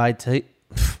 ROBUIT.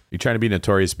 You trying to be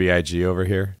Notorious B.I.G. over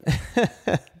here?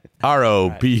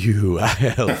 ROBUILT.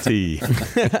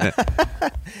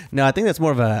 No, I think that's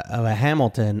more of a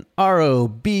Hamilton.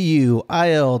 ROBUILT.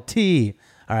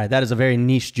 All right, that is a very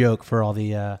niche joke for all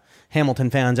the Hamilton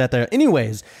fans out there.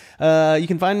 Anyways, you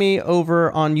can find me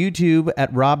over on YouTube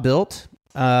at Robuilt.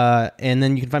 And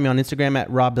then you can find me on Instagram at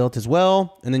Robuilt as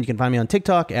well. And then you can find me on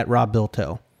TikTok at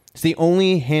Robuilto. It's the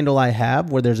only handle I have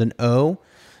where there's an O.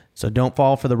 So don't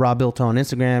fall for the Robuilto on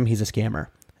Instagram. He's a scammer.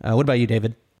 What about you,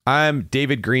 David? I'm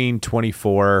David Green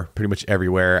 24, pretty much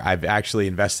everywhere. I've actually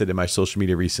invested in my social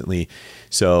media recently.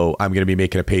 So I'm going to be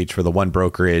making a page for the One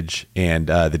Brokerage, and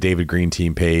the David Green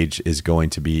team page is going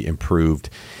to be improved.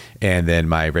 And then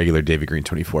my regular David Green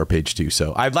 24 page too.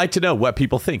 So I'd like to know what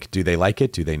people think. Do they like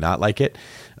it? Do they not like it?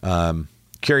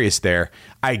 Curious there.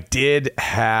 I did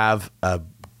have a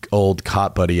old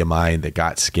cop buddy of mine that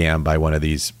got scammed by one of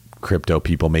these crypto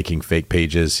people making fake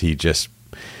pages. He just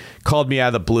called me out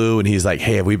of the blue and he's like,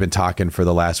 "Hey, have we been talking for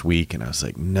the last week?" And I was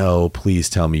like, "No, please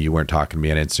tell me you weren't talking to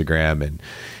me on Instagram." And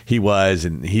he was,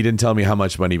 and he didn't tell me how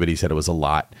much money, but he said it was a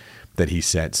lot that he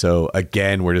sent. So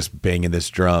again, we're just banging this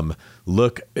drum.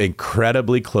 Look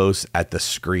incredibly close at the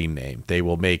screen name. They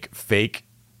will make fake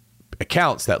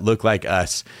accounts that look like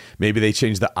us. Maybe they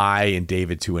change the I in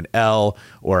David to an L,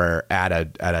 or add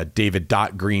a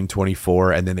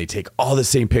David.Green24, and then they take all the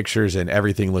same pictures and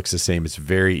everything looks the same. It's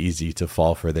very easy to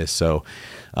fall for this. So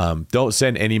don't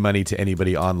send any money to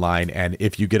anybody online. And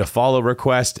if you get a follow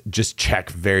request, just check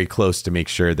very close to make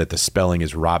sure that the spelling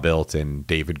is Robuilt and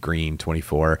David Green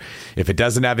 24. If it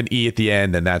doesn't have an E at the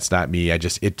end, then that's not me.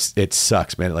 It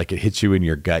sucks, man. Like, it hits you in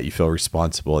your gut. You feel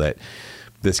responsible that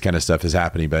this kind of stuff is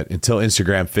happening. But until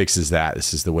Instagram fixes that,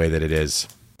 this is the way that it is.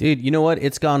 Dude, you know what?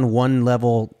 It's gone one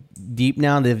level deep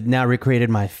now. They've now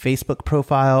recreated my Facebook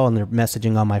profile and they're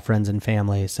messaging all my friends and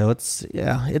family. So it's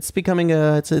becoming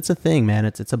it's a thing, man.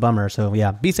 It's a bummer. So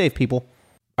yeah, be safe, people.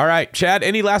 All right, Chad,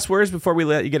 any last words before we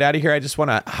let you get out of here? I just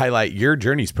want to highlight your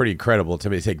journey is pretty incredible to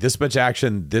me, to take this much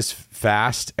action this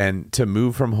fast and to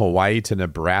move from Hawaii to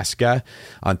Nebraska.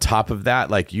 On top of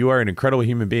that, like, you are an incredible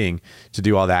human being to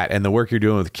do all that. And the work you're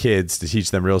doing with kids to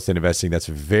teach them real estate investing, that's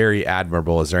very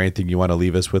admirable. Is there anything you want to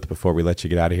leave us with before we let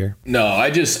you get out of here? No, I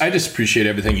just appreciate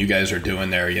everything you guys are doing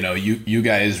there. You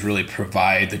guys really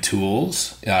provide the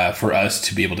tools for us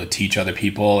to be able to teach other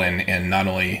people, and not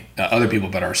only other people,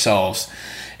 but ourselves.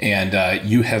 And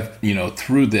you have,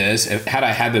 through this, had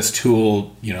I had this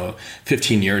tool,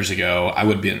 15 years ago, I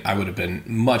would have been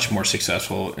much more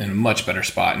successful, in a much better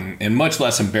spot, and much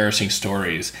less embarrassing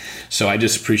stories. So I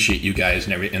just appreciate you guys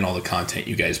and all the content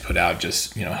you guys put out,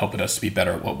 just, helping us to be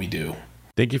better at what we do.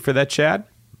 Thank you for that, Chad.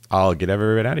 I'll get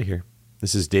everyone out of here.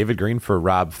 This is David Green for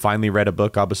Rob Finally Read a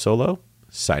Book Abasolo,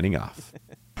 signing off.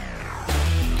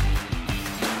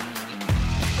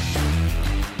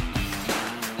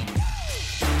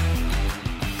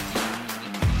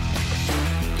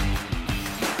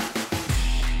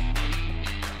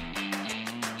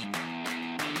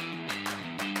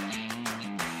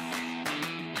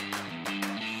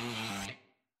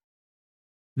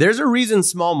 There's a reason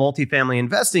small multifamily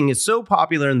investing is so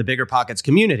popular in the Bigger Pockets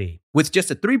community. With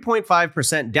just a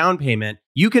 3.5% down payment,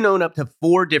 you can own up to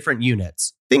 4 different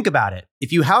units. Think about it.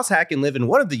 If you house hack and live in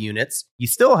one of the units, you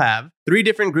still have 3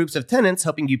 different groups of tenants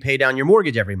helping you pay down your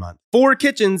mortgage every month, 4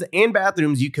 kitchens and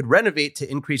bathrooms you could renovate to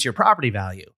increase your property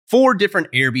value, 4 different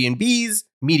Airbnbs,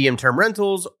 medium-term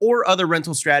rentals, or other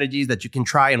rental strategies that you can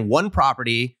try in one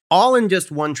property, all in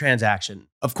just one transaction.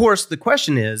 Of course, the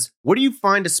question is, where do you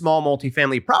find a small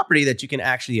multifamily property that you can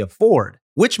actually afford?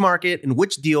 Which market and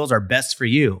which deals are best for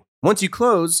you? Once you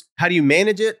close, how do you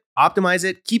manage it, optimize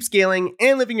it, keep scaling,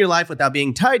 and living your life without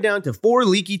being tied down to 4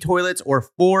 leaky toilets or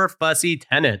 4 fussy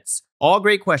tenants? All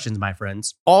great questions, my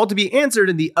friends. All to be answered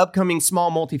in the upcoming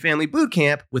Small Multifamily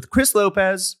Bootcamp with Chris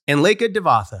Lopez and Leka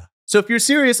Devatha. So if you're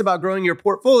serious about growing your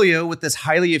portfolio with this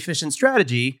highly efficient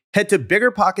strategy, head to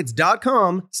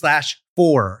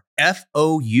biggerpockets.com/4,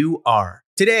 FOUR,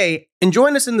 today and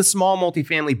join us in the Small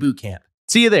Multifamily Bootcamp.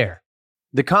 See you there.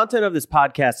 The content of this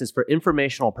podcast is for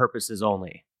informational purposes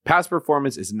only. Past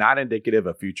performance is not indicative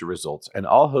of future results, and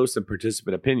all host and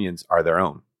participant opinions are their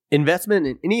own. Investment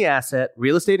in any asset,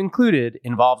 real estate included,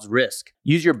 involves risk.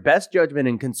 Use your best judgment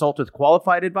and consult with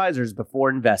qualified advisors before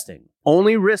investing.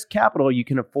 Only risk capital you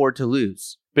can afford to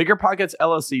lose. Bigger Pockets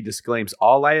LLC disclaims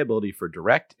all liability for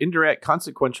direct, indirect,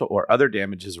 consequential, or other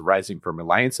damages arising from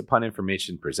reliance upon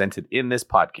information presented in this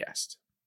podcast.